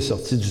des deux est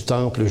sorti du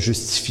temple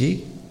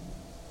justifié?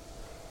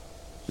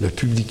 Le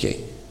publicain.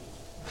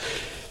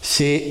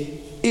 C'est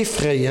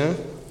effrayant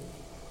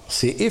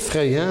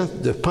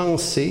de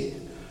penser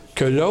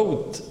que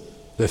l'autre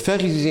Le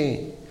pharisien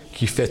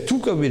qui fait tout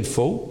comme il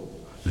faut,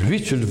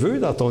 lui, tu le veux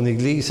dans ton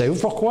Église. Savez-vous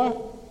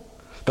pourquoi?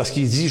 Parce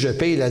qu'il dit, je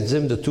paye la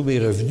dîme de tous mes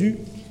revenus.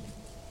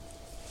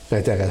 C'est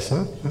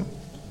intéressant, hein?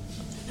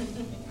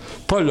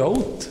 Pas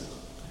l'autre.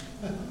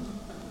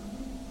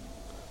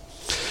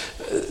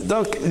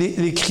 Donc,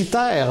 les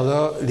critères,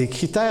 là, les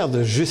critères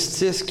de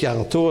justice qui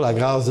entourent la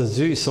grâce de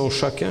Dieu, ils sont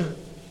choquants.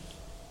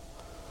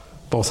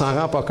 Puis on ne s'en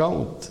rend pas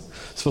compte.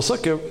 C'est pour ça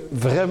que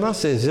vraiment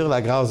saisir la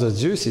grâce de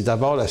Dieu, c'est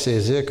d'abord la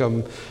saisir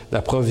comme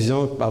la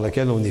provision par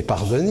laquelle on est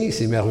pardonné.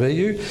 C'est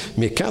merveilleux.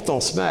 Mais quand on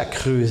se met à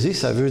creuser,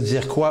 ça veut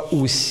dire quoi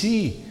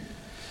aussi?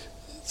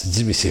 Tu te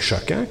dis, mais c'est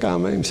choquant quand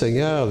même,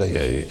 Seigneur. Là,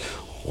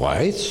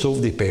 ouais, tu sauves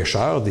des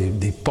pécheurs,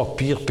 des pas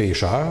pires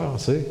pécheurs,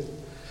 tu sais.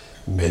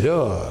 Mais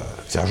là,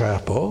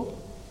 n'exagère pas.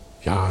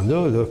 Il y en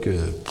a, là, que...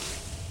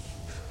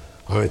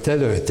 un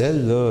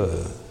tel, là...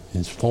 Ils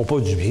ne se font pas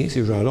du bien,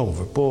 ces gens-là, on ne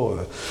veut pas...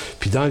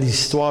 Puis dans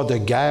l'histoire de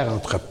guerre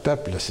entre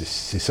peuples, là,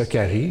 c'est ça qui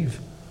arrive.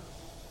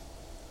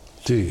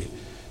 Tu sais,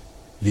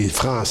 les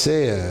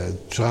Français,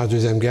 durant la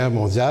Deuxième Guerre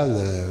mondiale,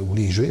 ou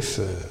les Juifs,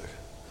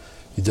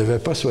 ils ne devaient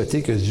pas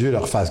souhaiter que Dieu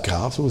leur fasse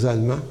grâce aux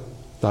Allemands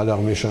dans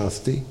leur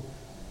méchanceté.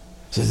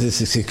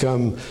 C'est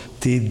comme,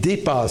 tu es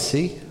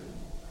dépassé.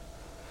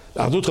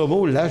 En d'autres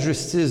mots, la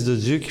justice de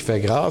Dieu qui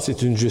fait grâce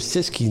est une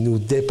justice qui nous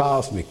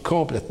dépasse, mais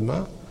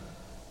complètement.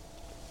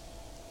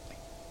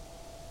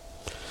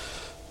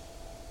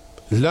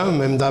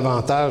 L'homme aime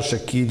davantage ce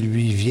qui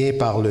lui vient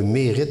par le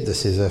mérite de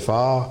ses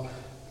efforts,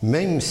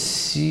 même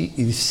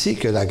s'il sait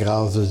que la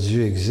grâce de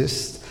Dieu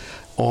existe,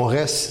 on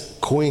reste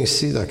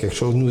coincé dans quelque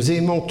chose. Nous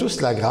aimons tous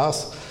la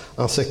grâce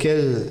en ce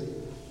qu'elle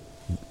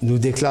nous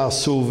déclare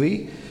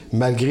sauvés,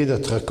 malgré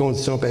notre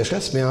condition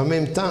pécheresse, mais en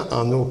même temps,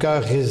 en nos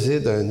cœurs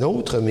réside un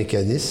autre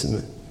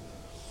mécanisme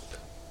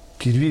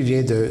qui, lui,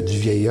 vient du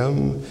vieil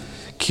homme,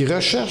 qui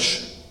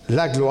recherche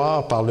la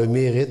gloire par le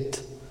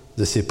mérite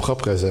de ses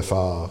propres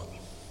efforts.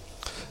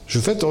 Je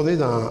vous fais tourner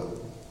dans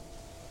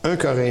 1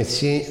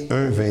 Corinthiens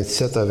 1,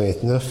 27 à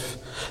 29.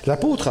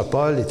 L'apôtre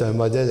Paul est un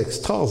modèle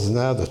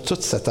extraordinaire de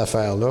toute cette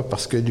affaire-là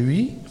parce que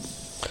lui,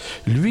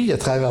 a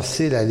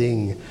traversé la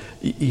ligne.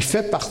 Il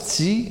fait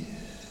partie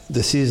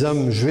de ces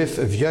hommes juifs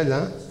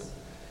violents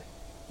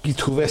qui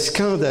trouvaient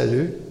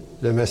scandaleux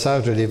le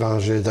message de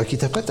l'Évangile. Donc, il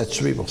était prêt à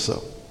tuer pour ça.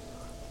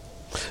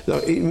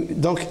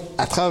 Donc,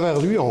 à travers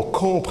lui, on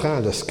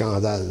comprend le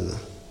scandale.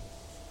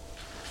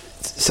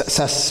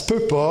 Ça se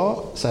peut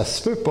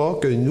pas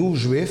que nous,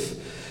 Juifs,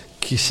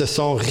 qui se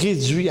sont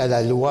réduits à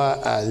la loi,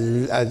 à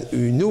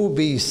une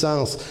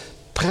obéissance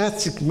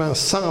pratiquement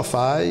sans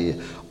faille,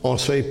 on ne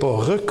soit pas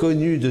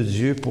reconnus de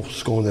Dieu pour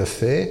ce qu'on a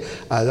fait,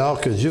 alors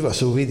que Dieu va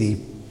sauver des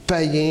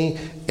païens,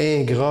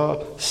 ingrats,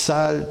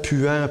 sales,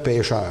 puants,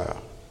 pécheurs.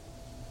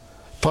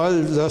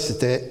 Paul, là,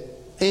 c'était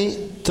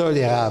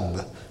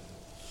intolérable,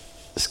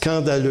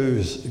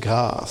 scandaleuse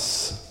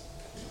grâce.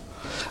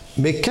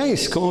 Mais quand il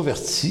se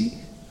convertit,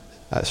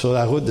 sur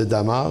la route de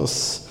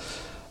Damas,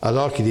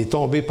 alors qu'il est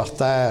tombé par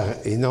terre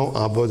et non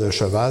en bas d'un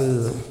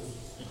cheval,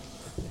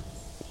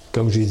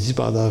 comme j'ai dit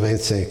pendant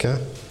 25 ans,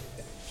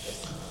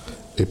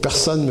 et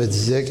personne ne me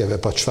disait qu'il n'y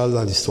avait pas de cheval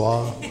dans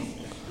l'histoire,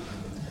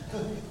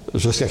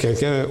 jusqu'à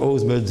quelqu'un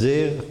ose me le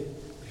dire,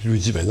 je lui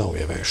dis, ben non,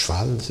 il y avait un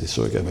cheval, c'est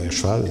sûr qu'il y avait un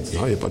cheval. Il dit,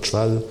 non, il n'y a pas de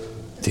cheval.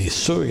 T'es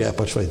sûr qu'il n'y a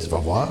pas de cheval? Il dit, va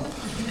voir.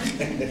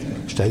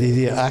 J'étais allé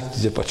lire Actes,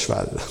 il n'y a pas de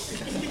cheval.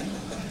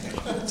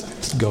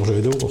 Petite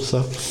gorgée d'eau pour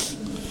ça.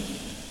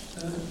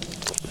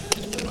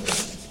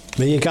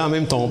 Mais il est quand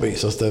même tombé,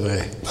 ça c'était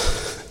vrai.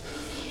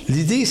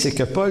 L'idée, c'est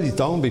que Paul, il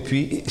tombe, et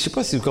puis, je ne sais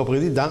pas si vous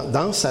comprenez,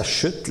 dans sa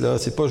chute, là,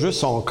 c'est pas juste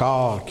son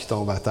corps qui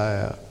tombe à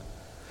terre.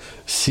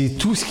 C'est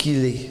tout ce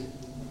qu'il est.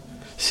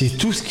 C'est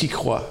tout ce qu'il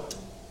croit.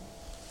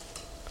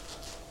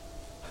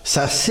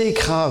 Ça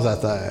s'écrase à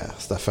terre,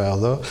 cette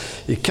affaire-là.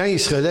 Et quand il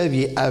se relève,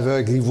 il est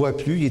aveugle, il ne voit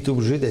plus, il est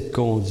obligé d'être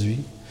conduit.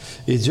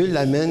 Et Dieu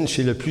l'amène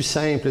chez le plus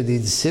simple des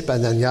disciples,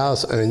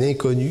 Ananias, un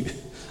inconnu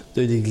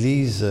de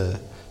l'Église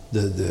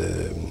de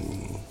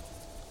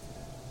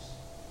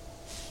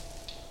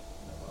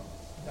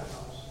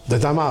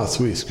Damas,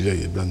 oui, excusez,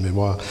 il y a blanc de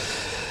mémoire.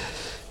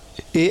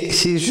 Et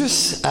c'est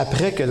juste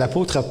après que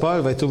l'apôtre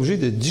Paul va être obligé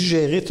de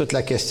digérer toute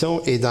la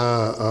question, et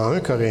en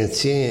 1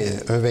 Corinthiens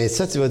 1,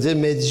 27, il va dire «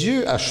 Mais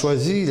Dieu a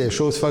choisi les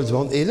choses folles du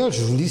monde. » Et là,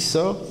 je vous lis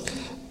ça,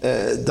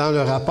 dans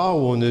le rapport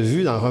où on a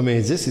vu, dans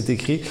Romains 10, c'est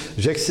écrit «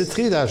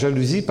 J'exciterai la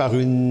jalousie par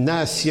une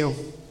nation. »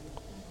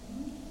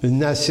 Une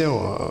nation,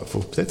 il faut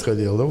peut-être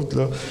relire l'autre,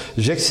 là. «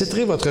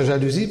 J'exciterai votre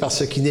jalousie par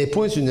ce qui n'est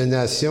point une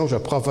nation, je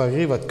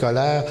provoquerai votre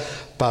colère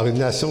par une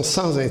nation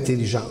sans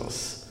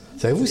intelligence. »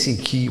 Savez-vous c'est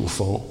qui, au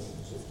fond?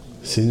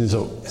 C'est nous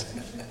autres.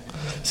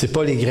 C'est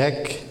pas les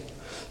Grecs,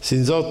 c'est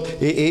nous autres.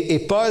 Et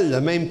Paul,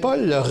 même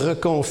Paul le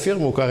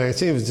reconfirme aux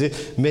Corinthiens, il veut dire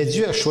 « Mais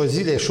Dieu a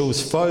choisi les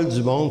choses folles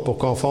du monde pour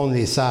confondre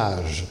les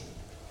sages.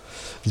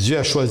 Dieu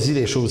a choisi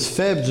les choses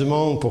faibles du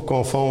monde pour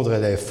confondre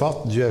les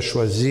fortes. Dieu a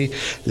choisi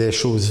les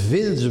choses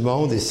viles du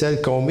monde et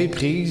celles qu'on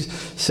méprise,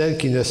 celles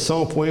qui ne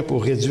sont point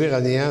pour réduire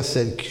à néant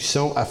celles qui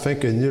sont, afin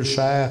que nulle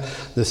chair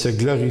ne se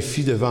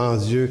glorifie devant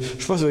Dieu. »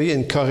 Je pense que vous voyez, il y a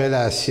une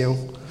corrélation.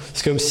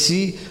 C'est comme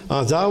si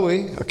on dit, ah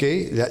oui, OK,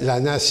 la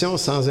nation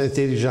sans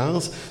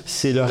intelligence,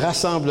 c'est le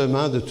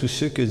rassemblement de tous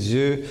ceux que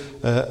Dieu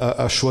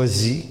a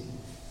choisis,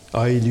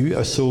 a élus,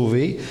 a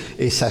sauvés,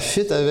 et ça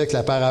fit avec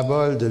la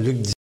parabole de Luc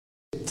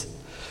 18,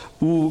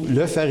 où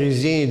le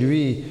pharisien,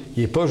 lui,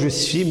 il n'est pas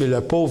justifié, mais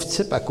le pauvre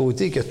type à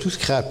côté qui a tout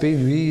scrappé,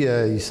 lui,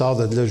 il sort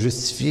de le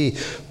justifier.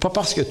 Pas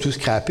parce qu'il a tout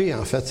scrappé,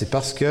 en fait, c'est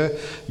parce qu'il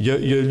a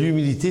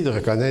l'humilité de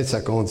reconnaître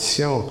sa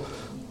condition.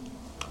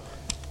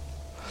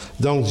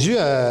 Donc,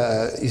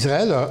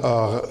 Israël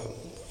a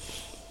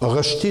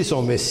rejeté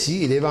son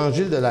Messie et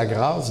l'évangile de la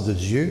grâce de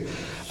Dieu,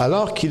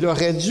 alors qu'il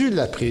aurait dû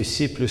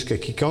l'apprécier plus que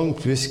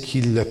quiconque,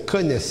 puisqu'il le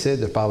connaissait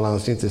de par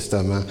l'Ancien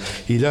Testament.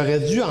 Il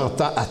aurait dû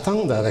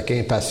attendre avec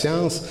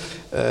impatience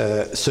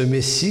ce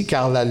Messie,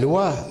 car la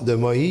loi de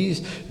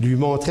Moïse lui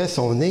montrait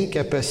son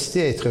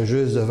incapacité à être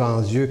juste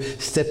devant Dieu.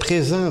 C'était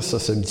présent, ça,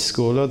 ce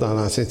discours-là, dans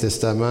l'Ancien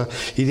Testament.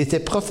 Il était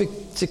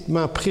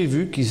prophétiquement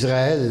prévu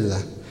qu'Israël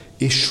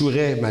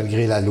échouerait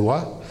malgré la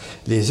loi.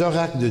 Les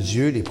oracles de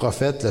Dieu, les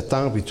prophètes, le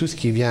temple et tout ce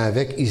qui vient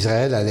avec,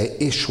 Israël allait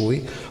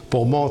échouer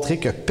pour montrer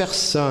que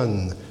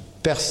personne,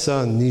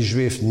 ni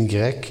juif ni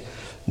grec,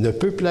 ne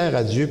peut plaire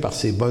à Dieu par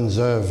ses bonnes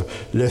œuvres.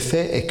 Le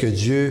fait est que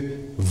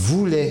Dieu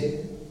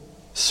voulait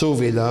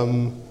sauver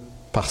l'homme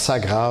par sa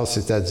grâce,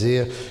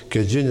 c'est-à-dire que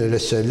Dieu ne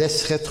se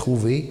laisserait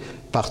trouver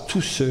par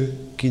tous ceux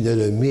qui ne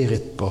le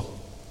méritent pas.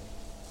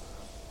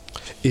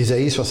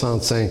 Ésaïe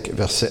 65,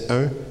 verset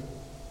 1.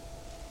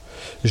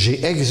 «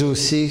 J'ai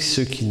exaucé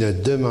ceux qui ne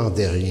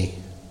demandaient rien.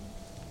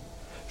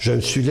 Je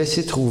me suis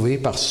laissé trouver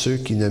par ceux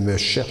qui ne me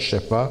cherchaient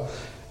pas.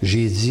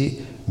 J'ai dit,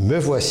 me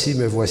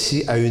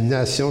voici à une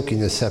nation qui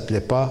ne s'appelait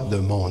pas de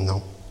mon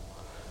nom. »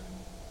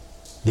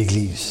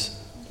 L'Église.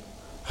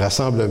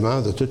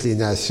 Rassemblement de toutes les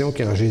nations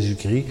qui, en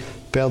Jésus-Christ,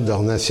 perdent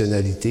leur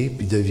nationalité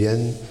puis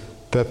deviennent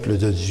peuple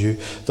de Dieu.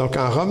 Donc,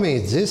 en Romains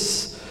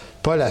 10,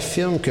 Paul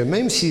affirme que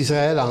même si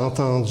Israël a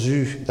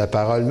entendu la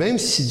parole, même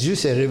si Dieu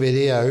s'est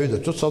révélé à eux de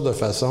toutes sortes de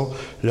façons,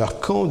 leur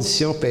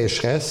condition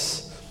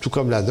pécheresse, tout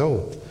comme la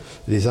nôtre,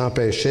 les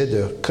empêchait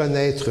de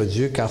connaître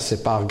Dieu, car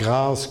c'est par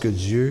grâce que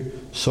Dieu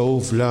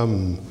sauve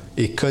l'homme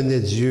et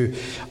connaît Dieu.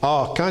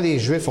 Or, quand les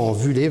Juifs ont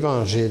vu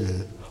l'Évangile,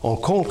 ont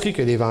compris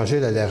que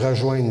l'Évangile allait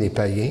rejoindre les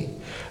païens,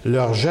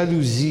 leur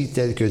jalousie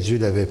telle que Dieu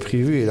l'avait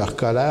prévue et leur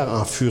colère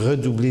en fut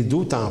redoublée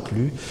d'autant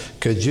plus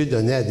que Dieu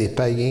donnait à des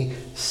païens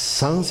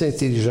sans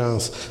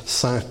intelligence,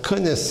 sans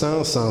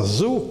connaissance,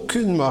 sans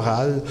aucune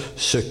morale,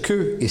 ce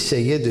qu'eux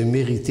essayaient de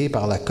mériter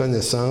par la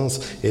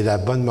connaissance et la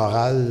bonne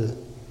morale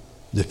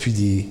depuis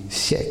des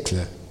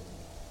siècles.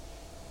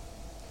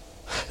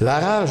 La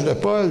rage de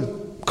Paul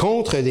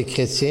contre les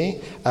chrétiens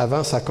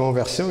avant sa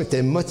conversion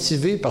était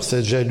motivée par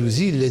cette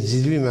jalousie. Il le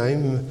dit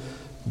lui-même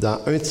dans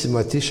 1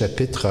 Timothée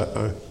chapitre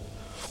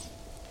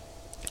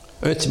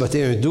 1. 1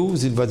 Timothée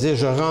 1,12, il va dire «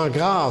 Je rends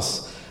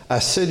grâce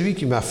à celui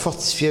qui m'a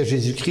fortifié à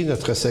Jésus-Christ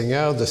notre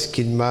Seigneur de ce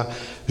qu'il m'a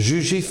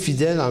jugé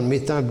fidèle en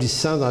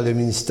m'établissant dans le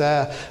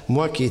ministère,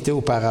 moi qui étais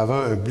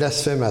auparavant un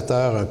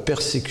blasphémateur, un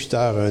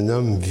persécuteur, un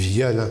homme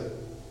violent.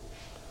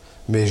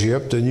 Mais j'ai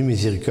obtenu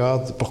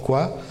miséricorde.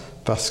 Pourquoi?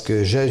 Parce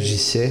que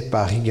j'agissais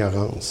par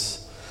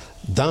ignorance,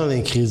 dans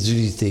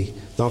l'incrédulité,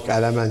 donc à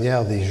la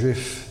manière des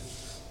Juifs. »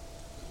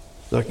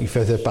 Donc, il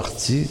faisait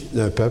partie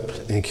d'un peuple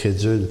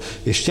incrédule.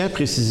 Et je tiens à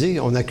préciser,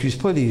 on n'accuse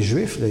pas les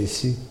Juifs, là,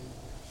 ici,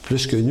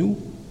 plus que nous.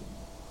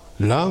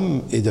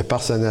 L'homme est de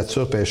par sa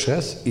nature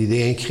pécheresse, il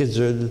est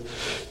incrédule.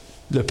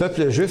 Le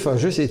peuple juif a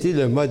juste été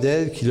le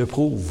modèle qui le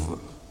prouve.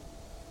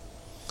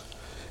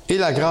 Et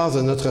la grâce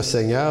de notre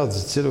Seigneur,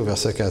 dit-il au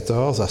verset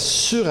 14, a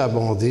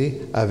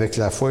surabondé avec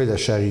la foi et la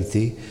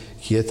charité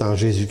qui est en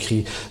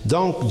Jésus-Christ.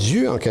 Donc,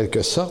 Dieu, en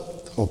quelque sorte,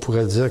 on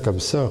pourrait le dire comme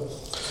ça,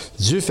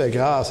 Dieu fait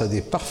grâce à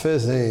des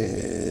parfaits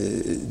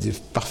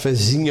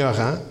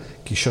ignorants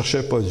qui ne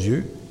cherchaient pas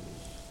Dieu,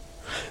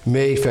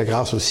 mais il fait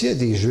grâce aussi à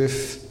des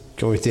Juifs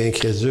qui ont été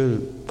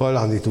incrédules. Paul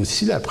en est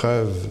aussi la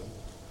preuve.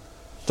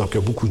 Donc, il y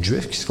a beaucoup de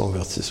Juifs qui se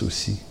convertissent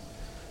aussi.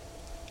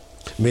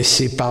 Mais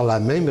c'est par la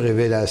même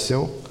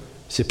révélation,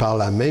 c'est par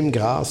la même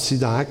grâce. Si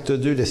dans Acte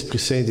 2, l'Esprit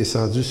Saint est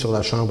descendu sur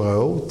la chambre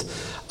haute,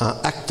 en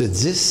Acte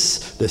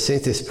 10, le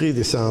Saint-Esprit est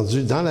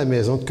descendu dans la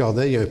maison de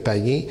Corneille, un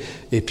païen,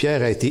 et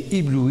Pierre a été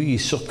ébloui et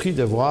surpris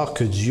de voir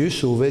que Dieu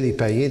sauvait les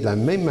païens de la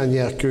même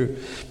manière qu'eux.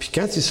 Puis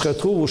quand il se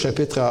retrouve au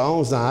chapitre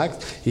 11 dans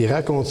Actes, il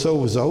raconte ça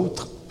aux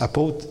autres,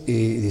 apôtres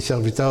et les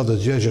serviteurs de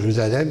Dieu à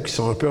Jérusalem, qui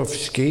sont un peu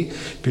offusqués,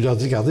 puis il leur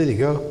dit, regardez les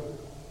gars,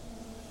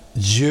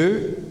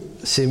 Dieu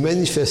s'est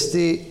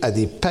manifesté à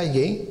des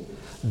païens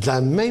de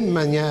la même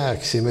manière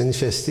qu'il s'est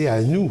manifesté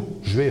à nous,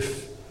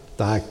 Juifs,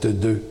 dans Acte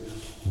 2.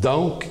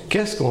 Donc,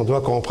 qu'est-ce qu'on doit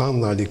comprendre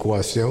dans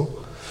l'équation?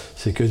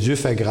 C'est que Dieu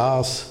fait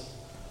grâce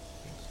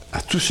à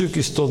tous ceux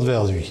qui se tournent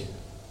vers lui,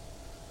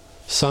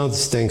 sans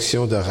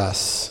distinction de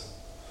race,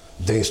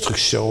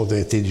 d'instruction,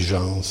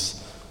 d'intelligence.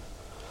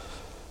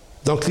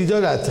 Donc,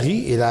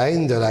 l'idolâtrie et la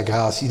haine de la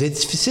grâce. Il est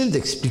difficile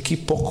d'expliquer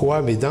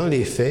pourquoi, mais dans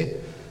les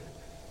faits,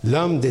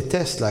 l'homme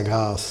déteste la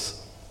grâce.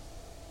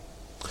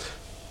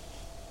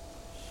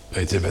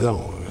 Ben non.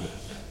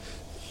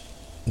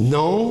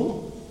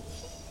 Non,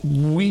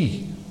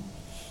 oui.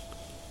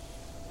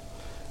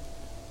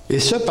 Et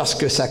ça parce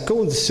que sa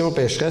condition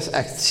pécheresse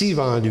active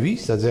en lui,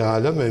 c'est-à-dire en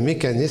l'homme, un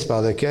mécanisme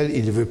par lequel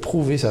il veut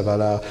prouver sa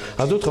valeur.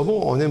 En d'autres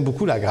mots, on aime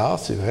beaucoup la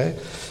grâce, c'est vrai,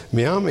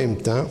 mais en même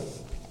temps,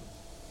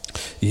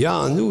 il y a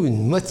en nous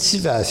une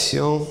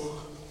motivation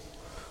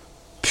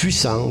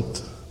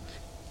puissante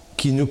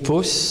qui nous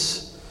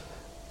pousse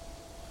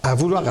à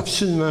vouloir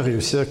absolument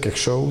réussir quelque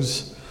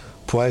chose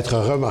pour être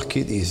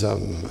remarqué des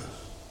hommes.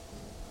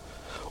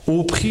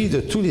 Au prix de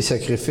tous les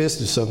sacrifices,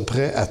 nous sommes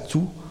prêts à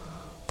tout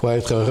pour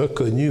être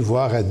reconnus,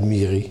 voire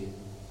admirés.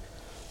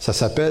 Ça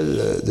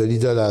s'appelle de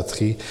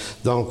l'idolâtrie.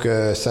 Donc,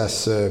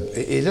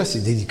 et là,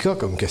 c'est délicat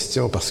comme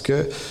question parce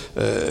que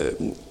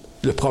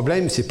le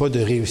problème, c'est pas de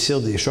réussir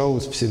des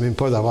choses, puis c'est même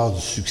pas d'avoir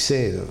du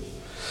succès, là.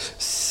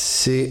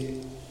 C'est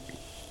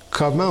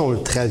comment on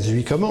le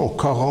traduit, comment on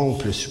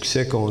corrompt le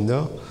succès qu'on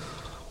a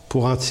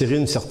pour en tirer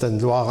une certaine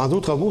gloire. En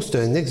d'autres mots, c'est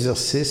un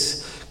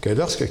exercice que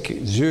lorsque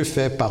Dieu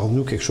fait par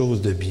nous quelque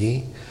chose de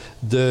bien,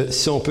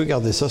 si on peut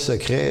garder ça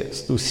secret,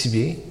 c'est aussi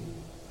bien,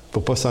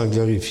 pour ne pas s'en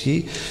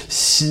glorifier.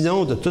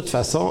 Sinon, de toute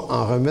façon,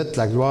 en remettre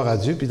la gloire à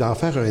Dieu, puis d'en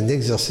faire un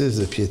exercice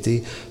de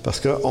piété. Parce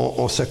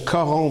qu'on se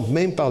corrompt,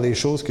 même par les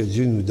choses que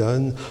Dieu nous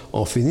donne,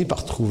 on finit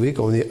par trouver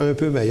qu'on est un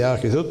peu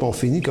meilleur que les autres, puis on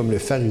finit comme le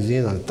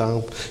pharisien dans le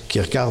temple, qui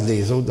regarde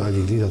les autres dans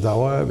l'Église, en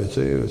disant « Ouais, mais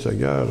tu sais,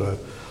 Seigneur,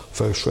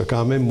 je suis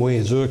quand même moins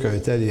dur qu'un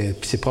tel. »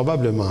 Puis c'est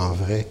probablement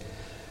vrai.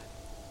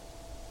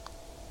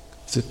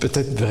 C'est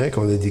peut-être vrai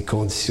qu'on a des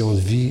conditions de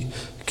vie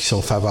qui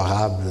sont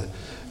favorables,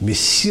 mais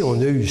si on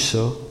a eu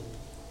ça,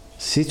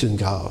 c'est une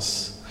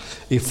grâce.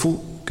 Il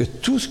faut que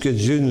tout ce que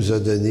Dieu nous a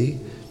donné,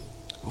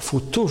 il faut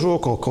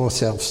toujours qu'on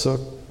conserve ça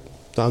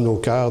dans nos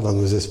cœurs, dans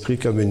nos esprits,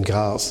 comme une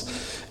grâce.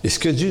 Et ce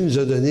que Dieu nous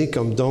a donné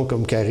comme don,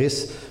 comme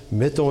charisme,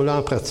 mettons-le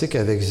en pratique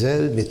avec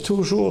zèle, mais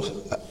toujours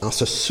en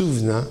se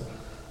souvenant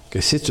que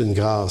c'est une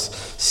grâce.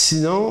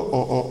 Sinon,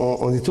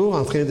 on est toujours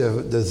en train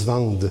de se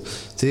vendre.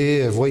 Tu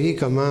sais, voyez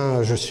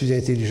comment je suis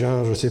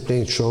intelligent, je sais plein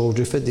de choses,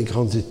 j'ai fait des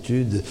grandes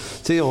études.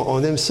 Tu sais,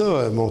 on aime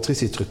ça, montrer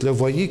ces trucs-là.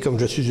 Voyez comme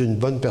je suis une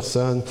bonne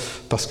personne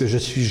parce que je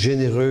suis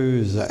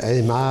généreuse,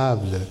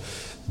 aimable,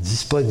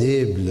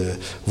 disponible.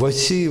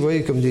 Voici,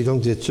 voyez, comme des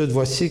longues études.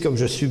 Voici comme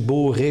je suis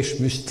beau, riche,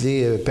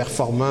 musclé,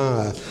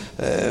 performant.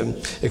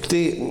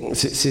 Écoutez,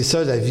 c'est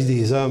ça la vie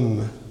des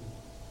hommes.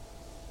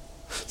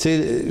 Tu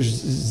sais, je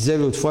disais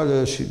l'autre fois,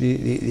 là,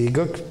 les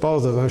gars qui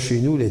passent devant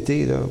chez nous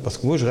l'été, là, parce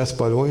que moi, je reste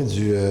pas loin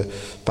du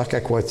parc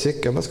aquatique.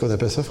 Comment est-ce qu'on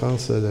appelle ça,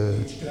 France?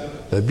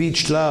 Le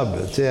Beach Club,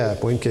 tu sais, à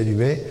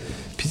Pointe-Calumet.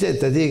 Puis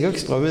t'as des gars qui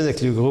se promènent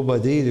avec le gros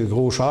body, le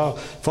gros char,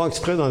 font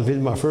exprès d'enlever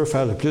le muffler,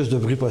 faire le plus de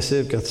bruit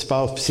possible quand ils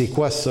passent. Puis c'est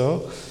quoi ça?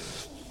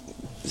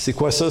 C'est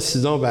quoi ça?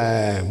 Sinon,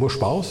 ben, moi, je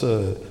passe.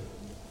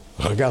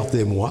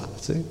 Regardez-moi,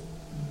 tu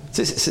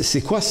sais.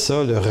 C'est quoi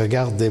ça, le «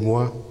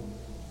 regardez-moi » ?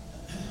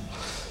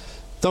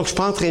 Donc, je ne suis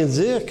pas en train de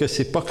dire que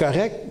c'est pas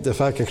correct de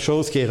faire quelque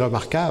chose qui est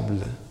remarquable.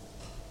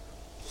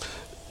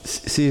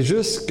 C'est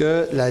juste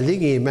que la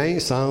ligne est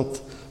mince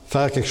entre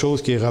faire quelque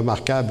chose qui est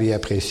remarquable et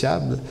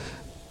appréciable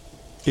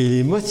et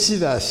les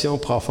motivations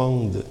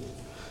profondes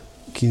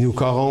qui nous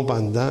corrompent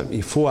en dedans.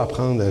 Il faut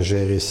apprendre à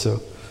gérer ça.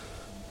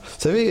 Vous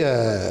savez,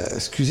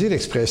 excusez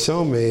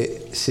l'expression, mais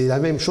c'est la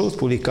même chose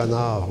pour les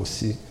connards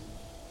aussi.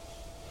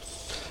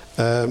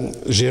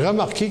 J'ai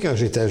remarqué quand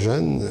j'étais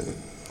jeune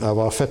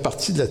avoir fait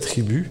partie de la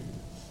tribu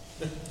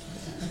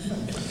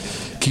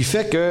qui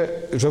fait que,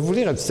 je vais vous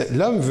lire un petit texte,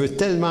 l'homme veut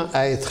tellement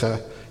être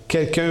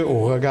quelqu'un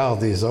au regard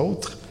des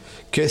autres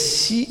que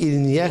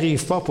s'il n'y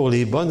arrive pas pour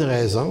les bonnes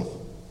raisons,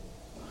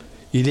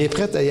 il est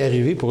prêt à y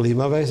arriver pour les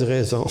mauvaises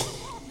raisons.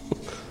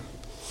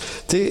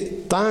 Tu sais,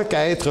 tant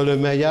qu'à être le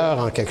meilleur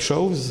en quelque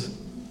chose,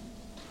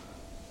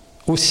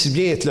 aussi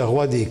bien être le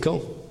roi des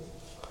cons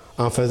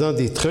en faisant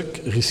des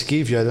trucs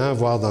risqués, violents,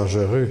 voire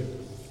dangereux.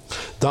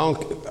 Donc,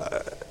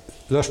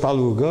 là, je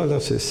parle aux gars, là,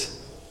 c'est...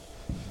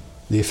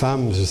 Les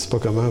femmes, je ne sais pas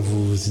comment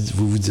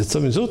vous dites ça,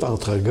 mais nous autres,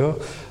 entre gars,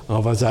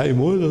 on va dire « Hey,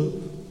 moi, là,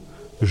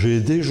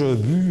 j'ai déjà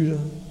bu là,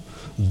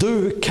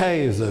 2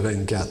 caisses de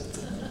 24. »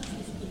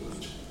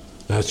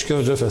 As-tu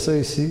déjà fait ça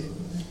ici?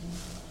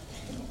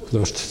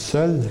 Là, je suis toute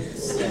seule.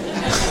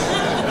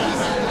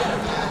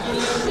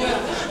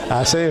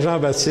 À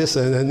Saint-Jean-Baptiste,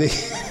 une année.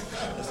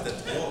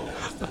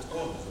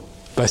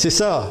 Ben, c'est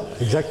ça,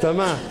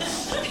 exactement.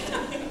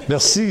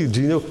 Merci,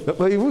 Gino.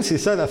 Voyez-vous, c'est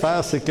ça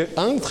l'affaire, c'est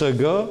qu'entre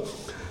gars,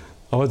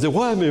 on va dire «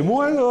 Ouais, mais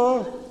moi,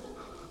 là,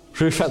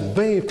 j'ai fait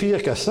bien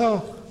pire que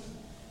ça.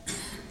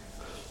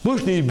 Moi,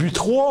 je n'ai bu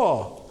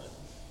 3.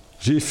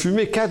 J'ai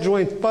fumé 4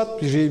 joints de pot,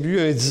 puis j'ai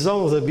bu un 10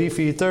 onces de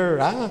Beefeater.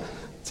 Hein? »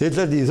 Tu sais,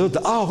 là, des autres,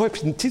 « Ah ouais,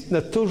 puis tu en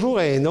as toujours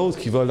un autre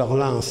qui va le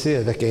relancer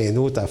avec une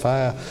autre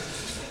affaire. »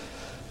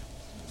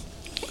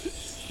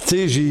 Tu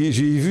sais, j'ai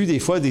vu des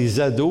fois des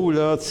ados,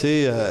 là, tu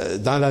sais,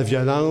 dans la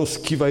violence,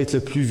 qui va être le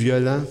plus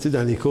violent. Tu sais,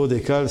 dans les cours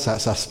d'école, ça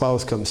se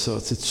passe comme ça.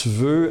 Tu sais, tu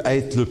veux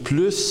être le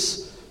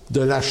plus de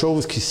la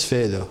chose qui se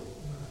fait, là.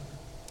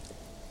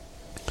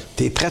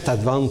 Tu es prête à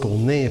te vendre pour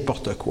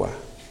n'importe quoi.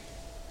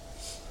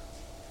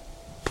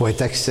 Pour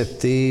être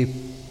accepté,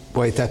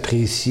 pour être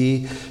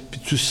apprécié.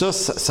 Puis tout ça,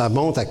 ça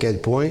montre à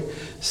quel point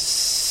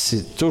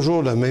c'est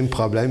toujours le même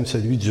problème,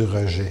 celui du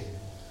rejet.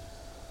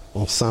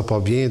 On ne se sent pas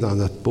bien dans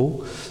notre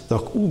peau.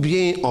 Donc, ou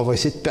bien on va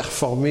essayer de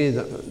performer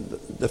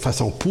de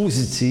façon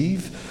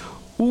positive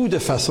ou de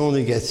façon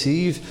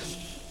négative,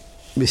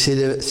 mais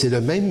c'est le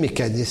même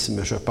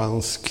mécanisme, je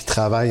pense, qui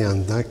travaille en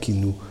dedans, qui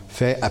nous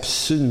fait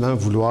absolument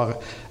vouloir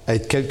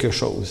être quelque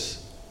chose,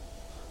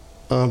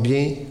 en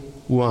bien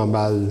ou en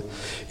mal.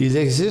 Il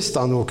existe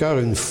en nos cœurs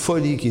une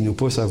folie qui nous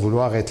pousse à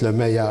vouloir être le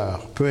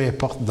meilleur, peu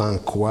importe dans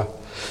quoi.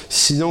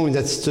 Sinon, une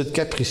attitude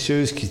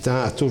capricieuse qui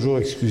tend à toujours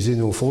excuser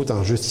nos fautes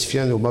en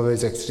justifiant nos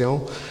mauvaises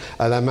actions,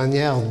 à la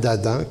manière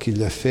d'Adam, qui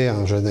le fait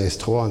en Genèse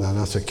 3 en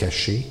allant se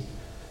cacher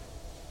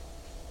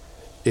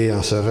et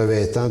en se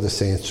revêtant de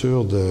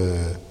ceinture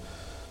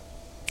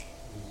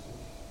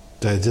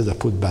j'allais dire de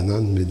peau de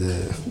banane, mais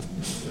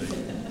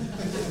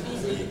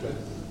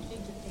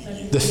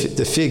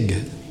de figue.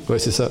 Oui,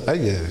 c'est ça.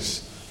 Hey,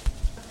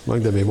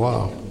 manque de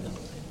mémoire.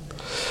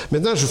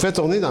 Maintenant, je vous fais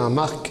tourner dans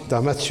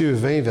Matthieu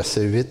 20,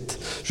 verset 8.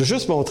 Je veux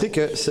juste montrer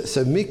que ce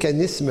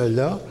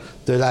mécanisme-là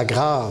de la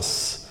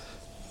grâce,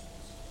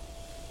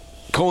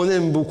 qu'on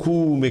aime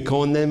beaucoup, mais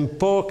qu'on n'aime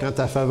pas quand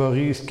elle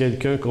favorise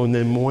quelqu'un qu'on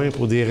aime moins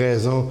pour des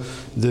raisons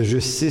de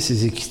justice et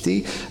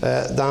d'équité.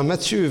 Dans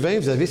Matthieu 20,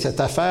 vous avez cette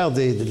affaire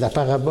de la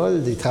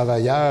parabole des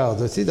travailleurs,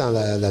 tu sais, dans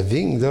la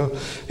vigne, là.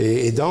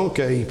 Et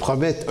donc, ils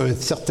promettent un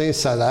certain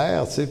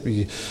salaire, tu sais,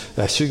 puis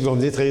à ceux qui vont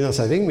venir travailler dans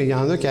sa vigne, mais il y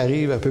en a qui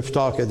arrivent un peu plus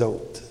tard que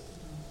d'autres.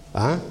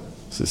 Hein?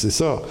 C'est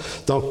ça.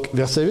 Donc,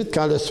 verset 8, «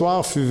 Quand le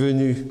soir fut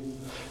venu,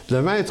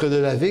 le maître de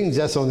la vigne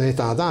dit à son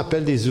intendant,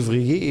 appelle les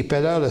ouvriers et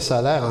paie-leur le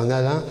salaire en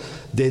allant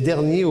des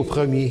derniers aux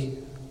premiers.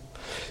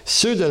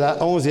 Ceux de la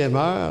 11e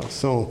heure,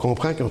 ça, on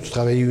comprend qu'ils ont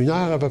travaillé 1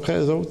 heure à peu près,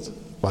 eux autres.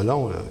 Pas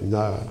long, là, 1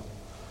 heure.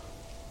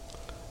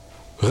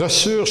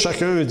 Reçurent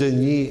chacun un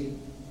denier.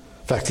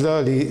 Fait que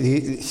là,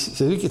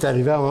 celui qui est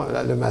arrivé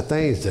le matin,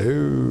 il disait,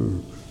 je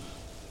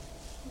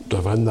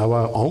devrais en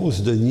avoir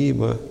 11 deniers,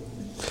 moi.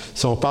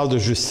 Si on parle de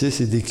justice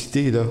et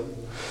d'équité, là.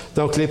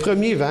 Donc, les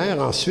premiers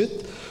vinrent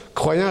ensuite,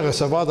 croyant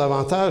recevoir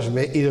davantage,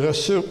 mais ils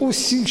reçurent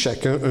aussi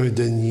chacun un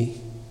denier.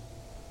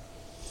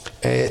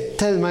 Elle est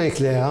tellement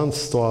éclairante,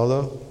 cette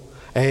histoire-là.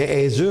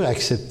 Elle est dure à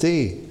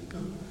accepter.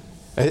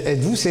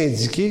 Êtes-vous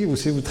syndiqué ou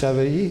si vous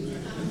travaillez?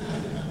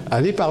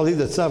 Allez parler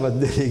de ça à votre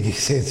délégué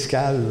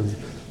syndical.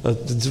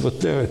 Dites-vous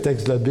un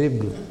texte de la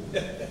Bible.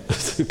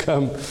 C'est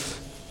comme...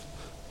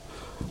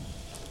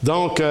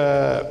 Donc,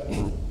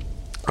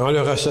 en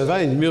le recevant,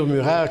 ils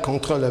murmurèrent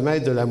contre le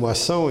maître de la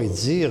moisson et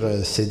dirent,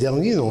 « Ces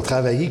derniers n'ont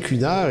travaillé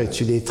qu'1 heure et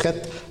tu les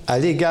traites à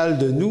l'égal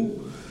de nous,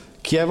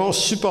 qui avons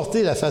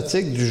supporté la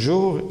fatigue du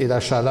jour et la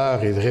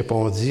chaleur. » Il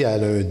répondit à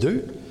l'un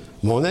d'eux,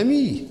 « Mon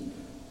ami,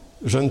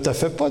 je ne te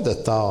fais pas de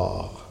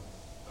tort.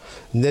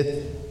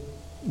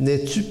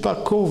 N'es-tu pas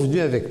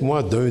convenu avec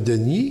moi d'un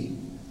denier?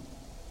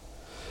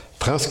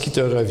 Prends ce qui te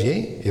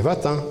revient et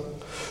va-t'en.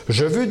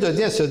 Je veux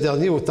donner à ce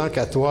dernier autant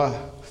qu'à toi. »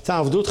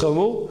 En d'autres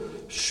mots,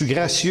 je suis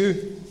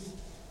gracieux.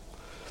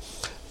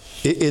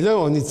 Et là,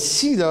 on est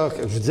ici, là,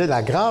 je vous disais,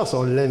 la grâce,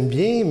 on l'aime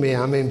bien, mais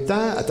en même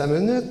temps, à ta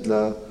minute,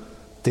 là,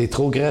 t'es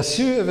trop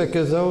gracieux avec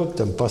eux autres,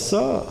 t'aimes pas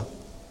ça.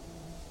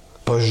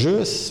 Pas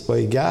juste, pas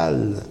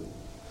égal.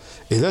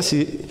 Et là,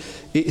 c'est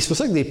pour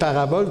ça que des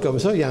paraboles comme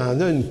ça, il y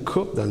en a une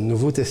couple dans le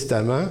Nouveau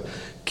Testament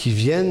qui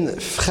viennent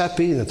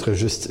frapper notre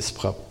justice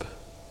propre.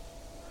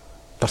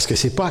 Parce que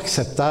c'est pas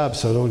acceptable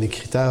selon les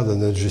critères de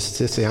notre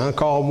justice, et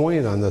encore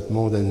moins dans notre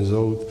monde à nous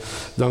autres.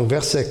 Donc,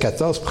 verset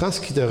 14, « Prends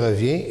ce qui te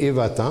revient et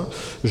va-t'en.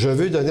 Je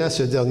veux donner à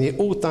ce dernier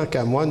autant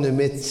qu'à moi. Ne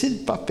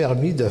m'est-il pas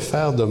permis de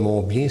faire de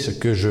mon bien ce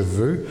que je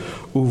veux?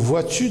 Ou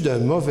vois-tu d'un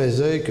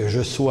mauvais œil que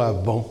je sois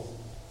bon? »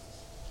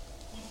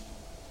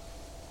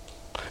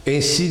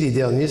 Ainsi, les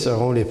derniers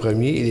seront les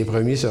premiers et les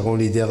premiers seront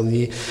les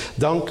derniers.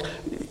 Donc,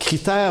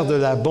 critère de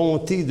la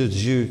bonté de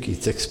Dieu qui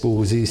est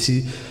exposé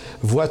ici.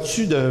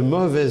 Vois-tu d'un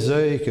mauvais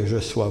œil que je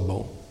sois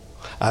bon?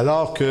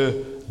 Alors que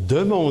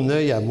de mon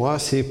œil à moi,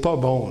 c'est pas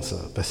bon, ça.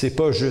 Parce que c'est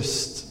pas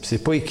juste, c'est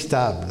pas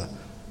équitable.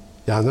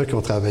 Il y en a qui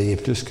ont travaillé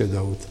plus que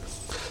d'autres.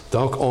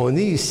 Donc, on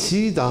est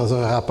ici dans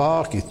un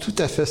rapport qui est tout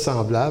à fait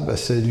semblable à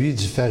celui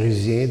du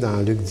pharisien dans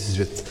Luc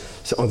 18.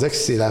 On dirait que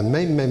c'est la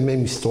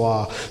même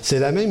histoire. C'est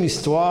la même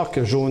histoire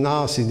que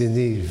Jonas et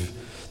Nénive.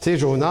 Tu sais,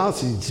 Jonas,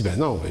 il dit, ben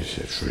non,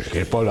 je ne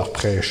vais pas leur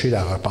prêcher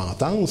la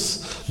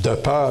repentance, de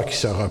peur qu'ils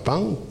se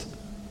repentent.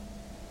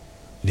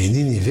 Les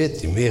Ninivites,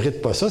 ils ne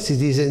méritent pas ça, c'est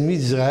des ennemis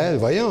d'Israël,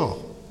 voyons.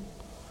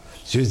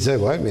 Dieu disait,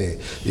 ouais, mais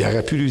il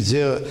aurait pu lui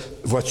dire,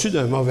 vois-tu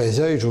d'un mauvais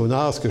œil,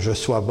 Jonas, que je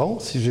sois bon?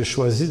 Si j'ai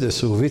choisi de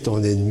sauver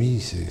ton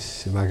ennemi,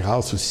 c'est ma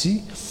grâce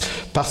aussi.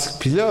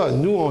 Puis là,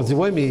 nous, on dit,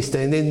 ouais, mais c'est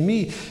un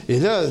ennemi.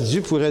 Et là,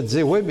 Dieu pourrait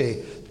dire, ouais, mais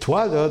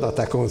toi, là, dans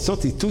ta condition,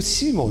 tu es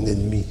aussi mon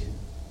ennemi.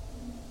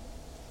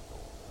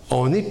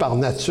 On est par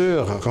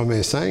nature,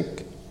 Romains 5,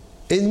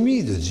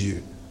 ennemis de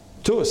Dieu.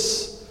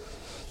 Tous.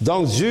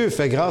 Donc, Dieu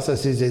fait grâce à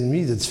ses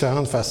ennemis de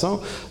différentes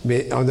façons,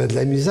 mais on a de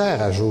la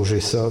misère à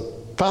jauger ça.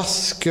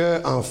 Parce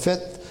que, en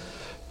fait,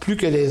 Plus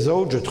que les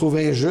autres, je trouve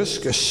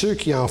injuste que ceux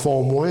qui en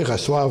font moins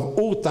reçoivent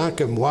autant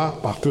que moi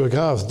par pure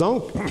grâce.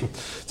 Donc, vous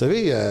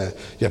savez,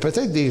 il y a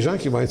peut-être des gens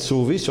qui vont être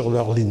sauvés sur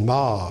leur lit de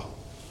mort.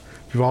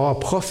 Puis ils vont avoir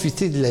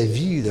profité de la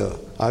vie, là.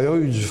 Ils ont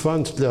eu du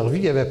fun toute leur vie.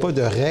 Il n'y avait pas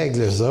de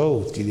règles, eux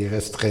autres, qui les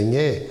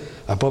restreignaient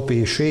à ne pas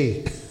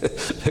pécher.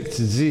 Fait que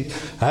tu dis,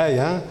 hey,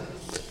 hein?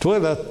 Toi,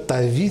 là,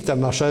 ta vie, tu as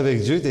marché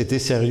avec Dieu, tu as été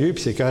sérieux,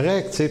 puis c'est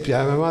correct, tu sais. Puis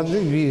à un moment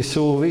donné, lui, il est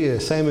sauvé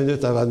 5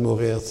 minutes avant de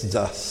mourir. Tu dis,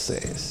 ah,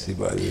 c'est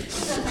bon.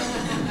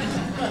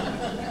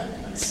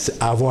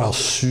 Avoir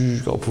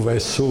su qu'on pouvait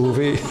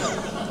sauver.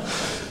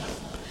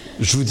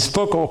 Je vous dis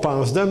pas qu'on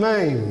pense de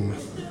même.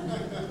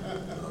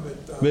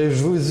 Mais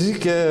je vous dis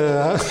que...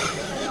 Hein,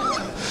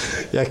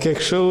 il y a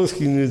quelque chose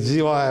qui nous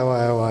dit,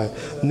 ouais.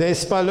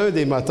 N'est-ce pas l'un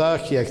des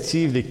moteurs qui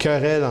active les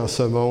querelles en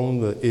ce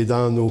monde et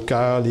dans nos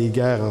cœurs, les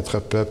guerres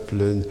entre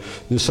peuples?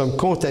 Nous sommes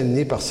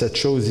contaminés par cette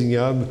chose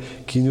ignoble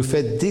qui nous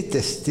fait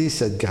détester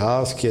cette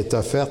grâce qui est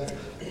offerte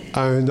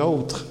à un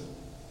autre,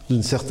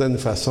 d'une certaine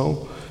façon,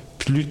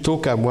 plutôt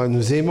qu'à moi.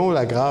 Nous aimons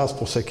la grâce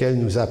pour ce qu'elle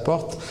nous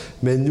apporte,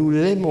 mais nous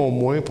l'aimons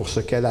moins pour ce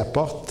qu'elle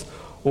apporte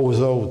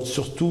aux autres,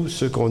 surtout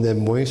ceux qu'on aime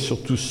moins,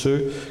 surtout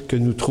ceux que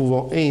nous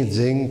trouvons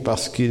indignes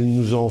parce qu'ils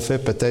nous ont fait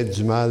peut-être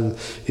du mal.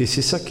 Et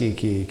c'est ça qui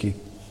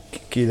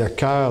est le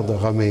cœur de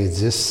Romains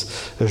 10.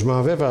 Je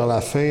m'en vais vers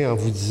la fin en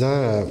vous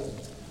disant...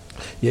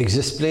 il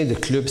existe plein de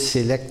clubs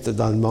sélects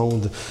dans le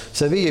monde. Vous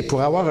savez,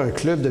 pour avoir un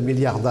club de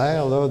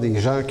milliardaires, là, des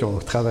gens qui ont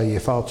travaillé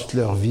fort toute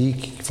leur vie,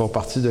 qui font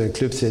partie d'un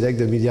club sélect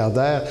de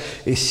milliardaires,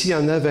 et s'il y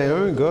en avait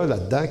un gars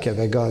là-dedans qui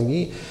avait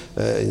gagné,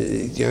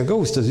 il y a un gars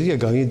aux États-Unis qui a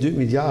gagné 2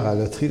 milliards à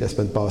la loterie la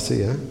semaine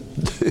passée, hein?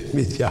 2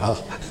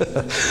 milliards.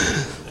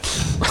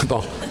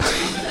 Bon.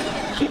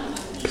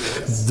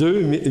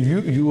 2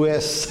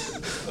 US.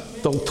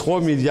 Donc, 3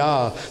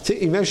 milliards. Tu sais,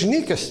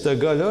 imaginez que ce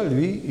gars-là,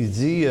 lui, il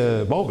dit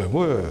bon, ben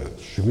moi,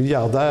 je suis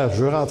milliardaire,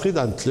 je veux rentrer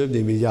dans le club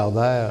des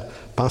milliardaires.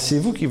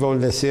 Pensez-vous qu'ils vont le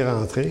laisser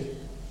rentrer?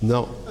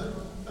 Non.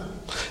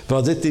 Ils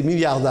vont dire, t'es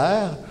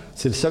milliardaire,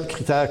 c'est le seul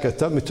critère que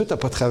tu as, mais toi, tu n'as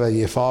pas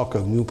travaillé fort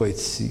comme nous pour être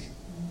ici.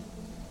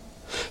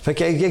 Fait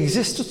qu'il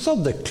existe toutes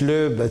sortes de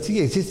clubs. Tu sais,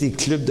 il existe des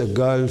clubs de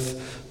golf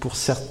pour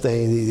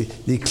certains,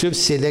 des clubs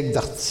sélects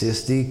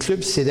d'artistes, des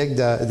clubs sélects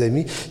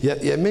d'amis. Il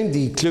y a même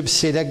des clubs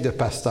sélects de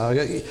pasteurs.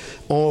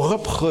 On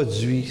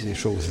reproduit ces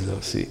choses-là.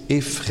 C'est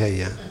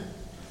effrayant.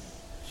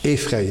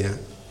 Effrayant.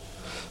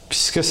 Puis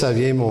ce que ça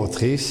vient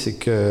montrer, c'est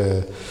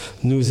que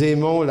nous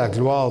aimons la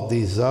gloire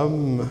des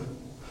hommes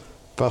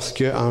parce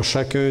qu'en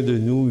chacun de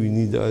nous, une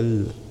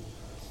idole.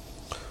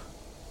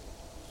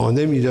 On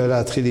aime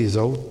idolâtrer les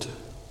autres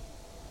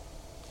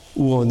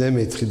ou on aime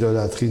être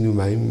idolâtré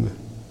nous-mêmes.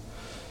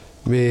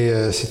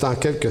 Mais c'est en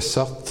quelque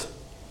sorte.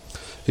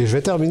 Et je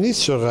vais terminer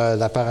sur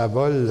la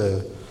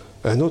parabole,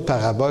 une autre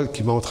parabole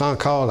qui montre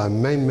encore la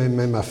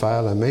même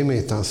affaire, la même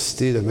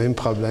intensité, le même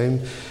problème.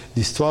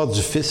 L'histoire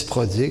du fils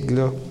prodigue,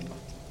 là,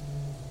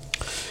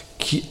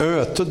 qui,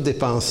 a tout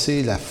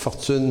dépensé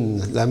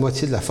la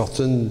moitié de la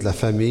fortune de la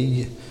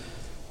famille.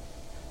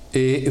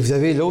 Et vous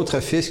avez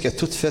l'autre fils qui a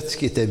tout fait ce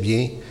qui était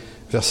bien.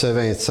 Verset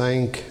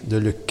 25 de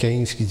Luc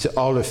 15, qui dit «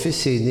 Or, le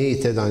fils aîné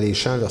était dans les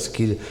champs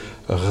lorsqu'il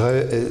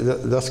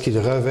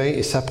revint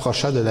et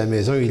s'approcha de la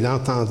maison, il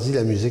entendit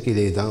la musique et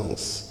les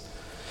danses.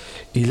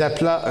 Il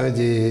appela un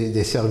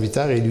des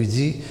serviteurs et lui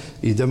dit,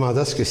 il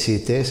demanda ce que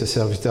c'était. Ce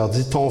serviteur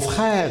dit, ton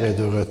frère est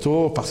de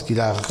retour parce qu'il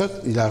l'a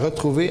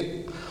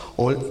retrouvé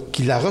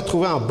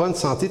en bonne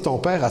santé. Ton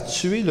père a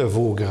tué le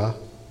veau gras.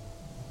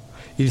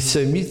 Il se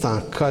mit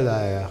en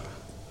colère.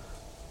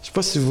 Je ne sais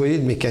pas si vous voyez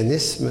le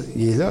mécanisme.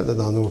 Il est là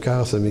dans nos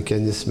cœurs, ce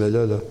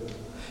mécanisme-là. Là.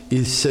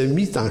 Il se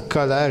mit en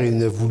colère, il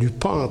ne voulut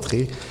pas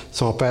entrer.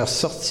 Son père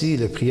sortit,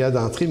 il le pria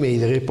d'entrer, mais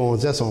il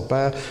répondit à son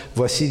père, «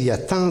 Voici, il y a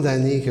tant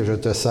d'années que je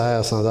te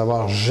sers sans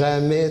avoir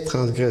jamais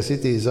transgressé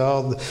tes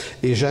ordres,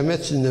 et jamais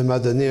tu ne m'as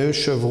donné un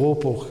chevreau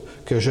pour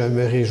que je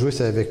me réjouisse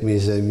avec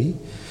mes amis.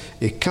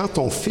 Et quand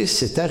ton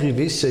fils est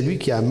arrivé, celui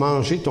qui a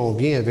mangé ton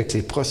bien avec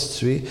les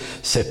prostituées,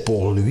 c'est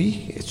pour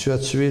lui, et tu as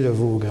tué le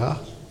veau gras. »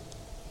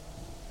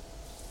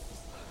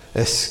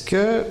 Est-ce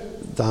que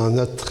dans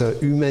notre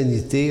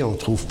humanité, on ne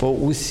trouve pas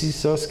aussi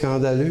ça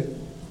scandaleux?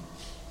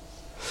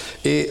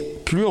 Et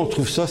plus on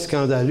trouve ça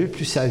scandaleux,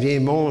 plus ça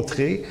vient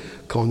montrer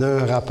qu'on a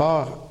un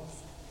rapport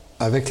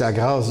avec la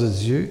grâce de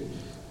Dieu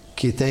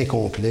qui est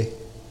incomplet.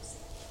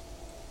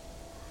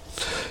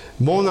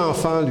 Mon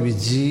enfant lui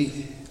dit,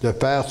 le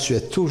Père, tu es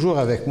toujours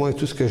avec moi et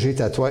tout ce que j'ai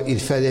est à toi. Il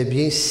fallait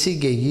bien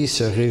s'égayer,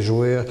 se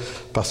réjouir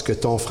parce que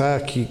ton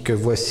frère que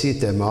voici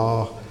était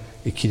mort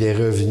et qu'il est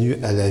revenu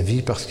à la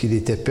vie parce qu'il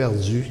était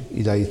perdu,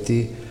 il a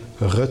été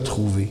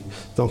retrouvé.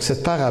 Donc,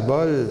 cette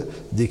parabole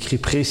décrit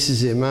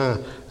précisément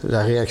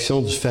la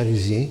réaction du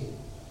pharisien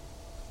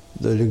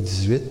de Luc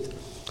 18,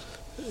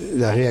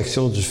 la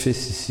réaction du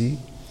Fils ici,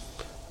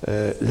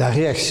 la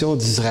réaction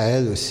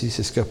d'Israël aussi.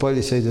 C'est ce que Paul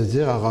essaie de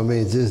dire en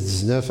Romains 10,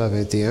 19 à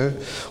 21.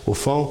 Au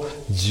fond,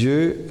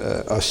 Dieu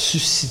a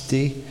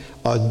suscité,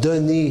 a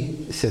donné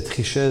cette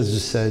richesse du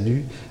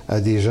salut à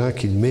des gens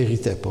qui ne le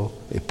méritaient pas.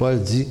 Et Paul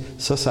dit,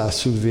 ça a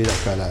soulevé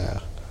la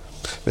colère.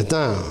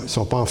 Maintenant, ils ne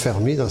sont pas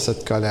enfermés dans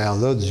cette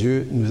colère-là.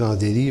 Dieu nous en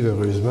délivre,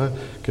 heureusement,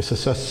 que ce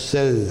soit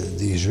celle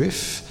des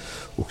Juifs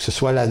ou que ce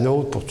soit la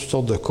nôtre pour toutes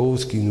sortes de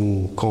causes qui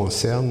nous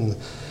concernent.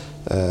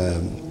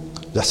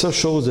 La seule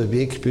chose de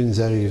bien qui peut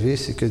nous arriver,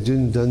 c'est que Dieu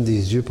nous donne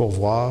des yeux pour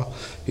voir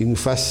et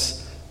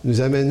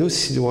nous amène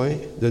aussi loin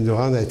de nous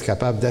rendre à être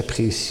capables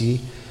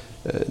d'apprécier,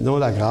 non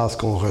la grâce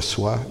qu'on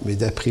reçoit, mais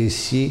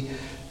d'apprécier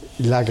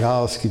la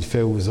grâce qu'il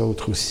fait aux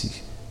autres aussi.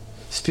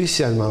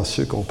 Spécialement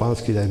ceux qu'on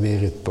pense qu'ils ne la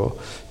méritent pas,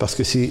 parce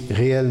que c'est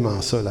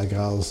réellement ça, la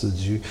grâce de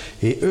Dieu.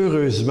 Et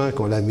heureusement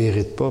qu'on ne la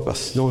mérite pas, parce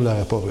que sinon on ne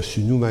l'aurait pas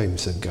reçue nous-mêmes,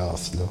 cette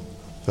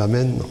grâce-là.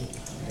 Amen, non?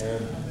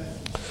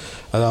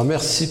 Alors,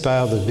 merci,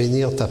 Père, de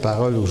bénir ta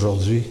parole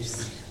aujourd'hui.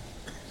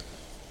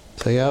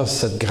 Seigneur,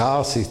 cette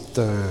grâce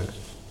est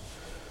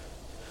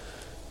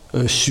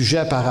un sujet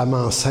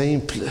apparemment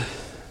simple,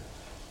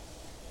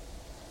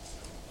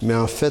 mais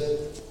en fait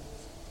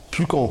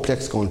plus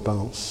complexe qu'on le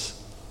pense.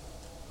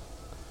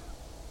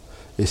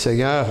 Et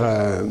Seigneur,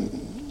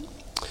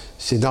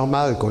 c'est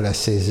normal qu'on la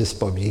saisisse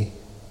pas bien.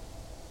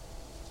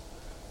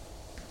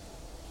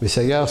 Mais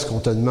Seigneur, ce qu'on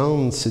te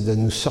demande, c'est de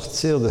nous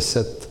sortir de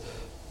cette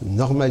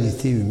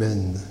normalité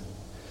humaine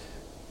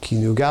qui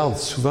nous garde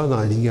souvent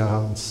dans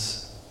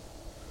l'ignorance,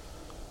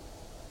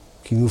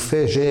 qui nous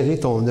fait gérer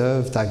ton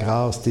œuvre, ta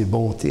grâce, tes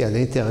bontés à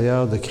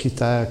l'intérieur de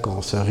critères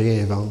qu'on se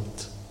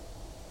réinvente.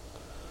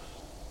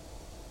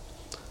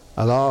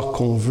 Alors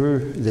qu'on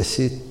veut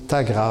laisser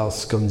ta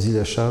grâce, comme dit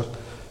le chant,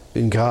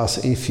 une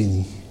grâce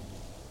infinie,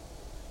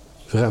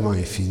 vraiment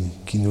infinie,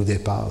 qui nous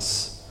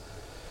dépasse.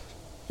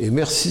 Et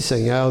merci,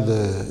 Seigneur,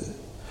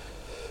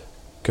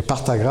 que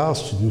par ta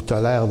grâce, tu nous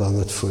tolères dans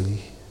notre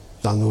folie,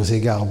 dans nos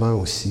égarements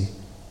aussi.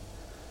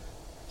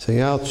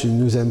 Seigneur, tu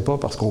ne nous aimes pas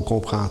parce qu'on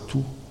comprend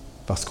tout,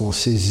 parce qu'on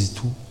saisit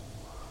tout,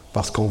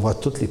 parce qu'on voit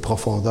toutes les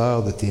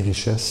profondeurs de tes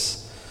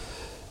richesses.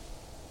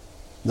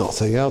 Non,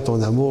 Seigneur,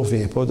 ton amour ne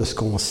vient pas de ce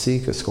qu'on sait,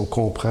 de ce qu'on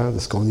comprend, de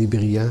ce qu'on est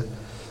brillant.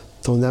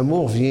 Ton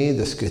amour vient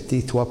de ce que tu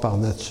es, toi, par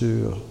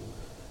nature.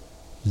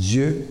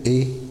 Dieu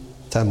est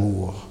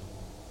amour.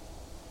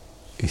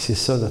 Et c'est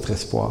ça notre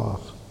espoir.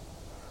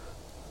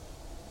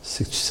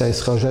 C'est que tu ne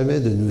cesseras jamais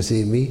de nous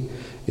aimer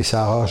et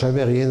ça n'aura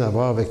jamais rien à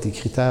voir avec tes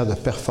critères de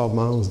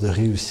performance, de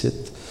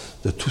réussite,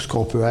 de tout ce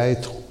qu'on peut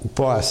être ou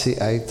pas assez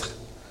être.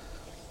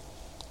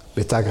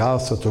 Mais ta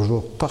grâce sera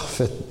toujours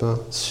parfaitement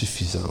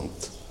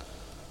suffisante.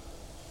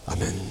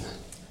 Amen.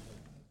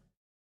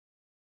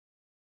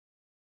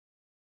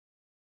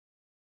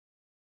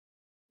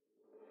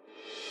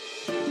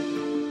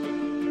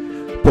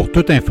 Pour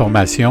toute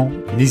information,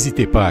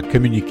 n'hésitez pas à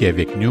communiquer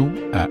avec nous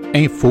à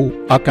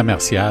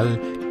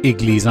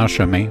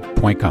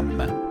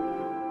info@église-en-chemin.com.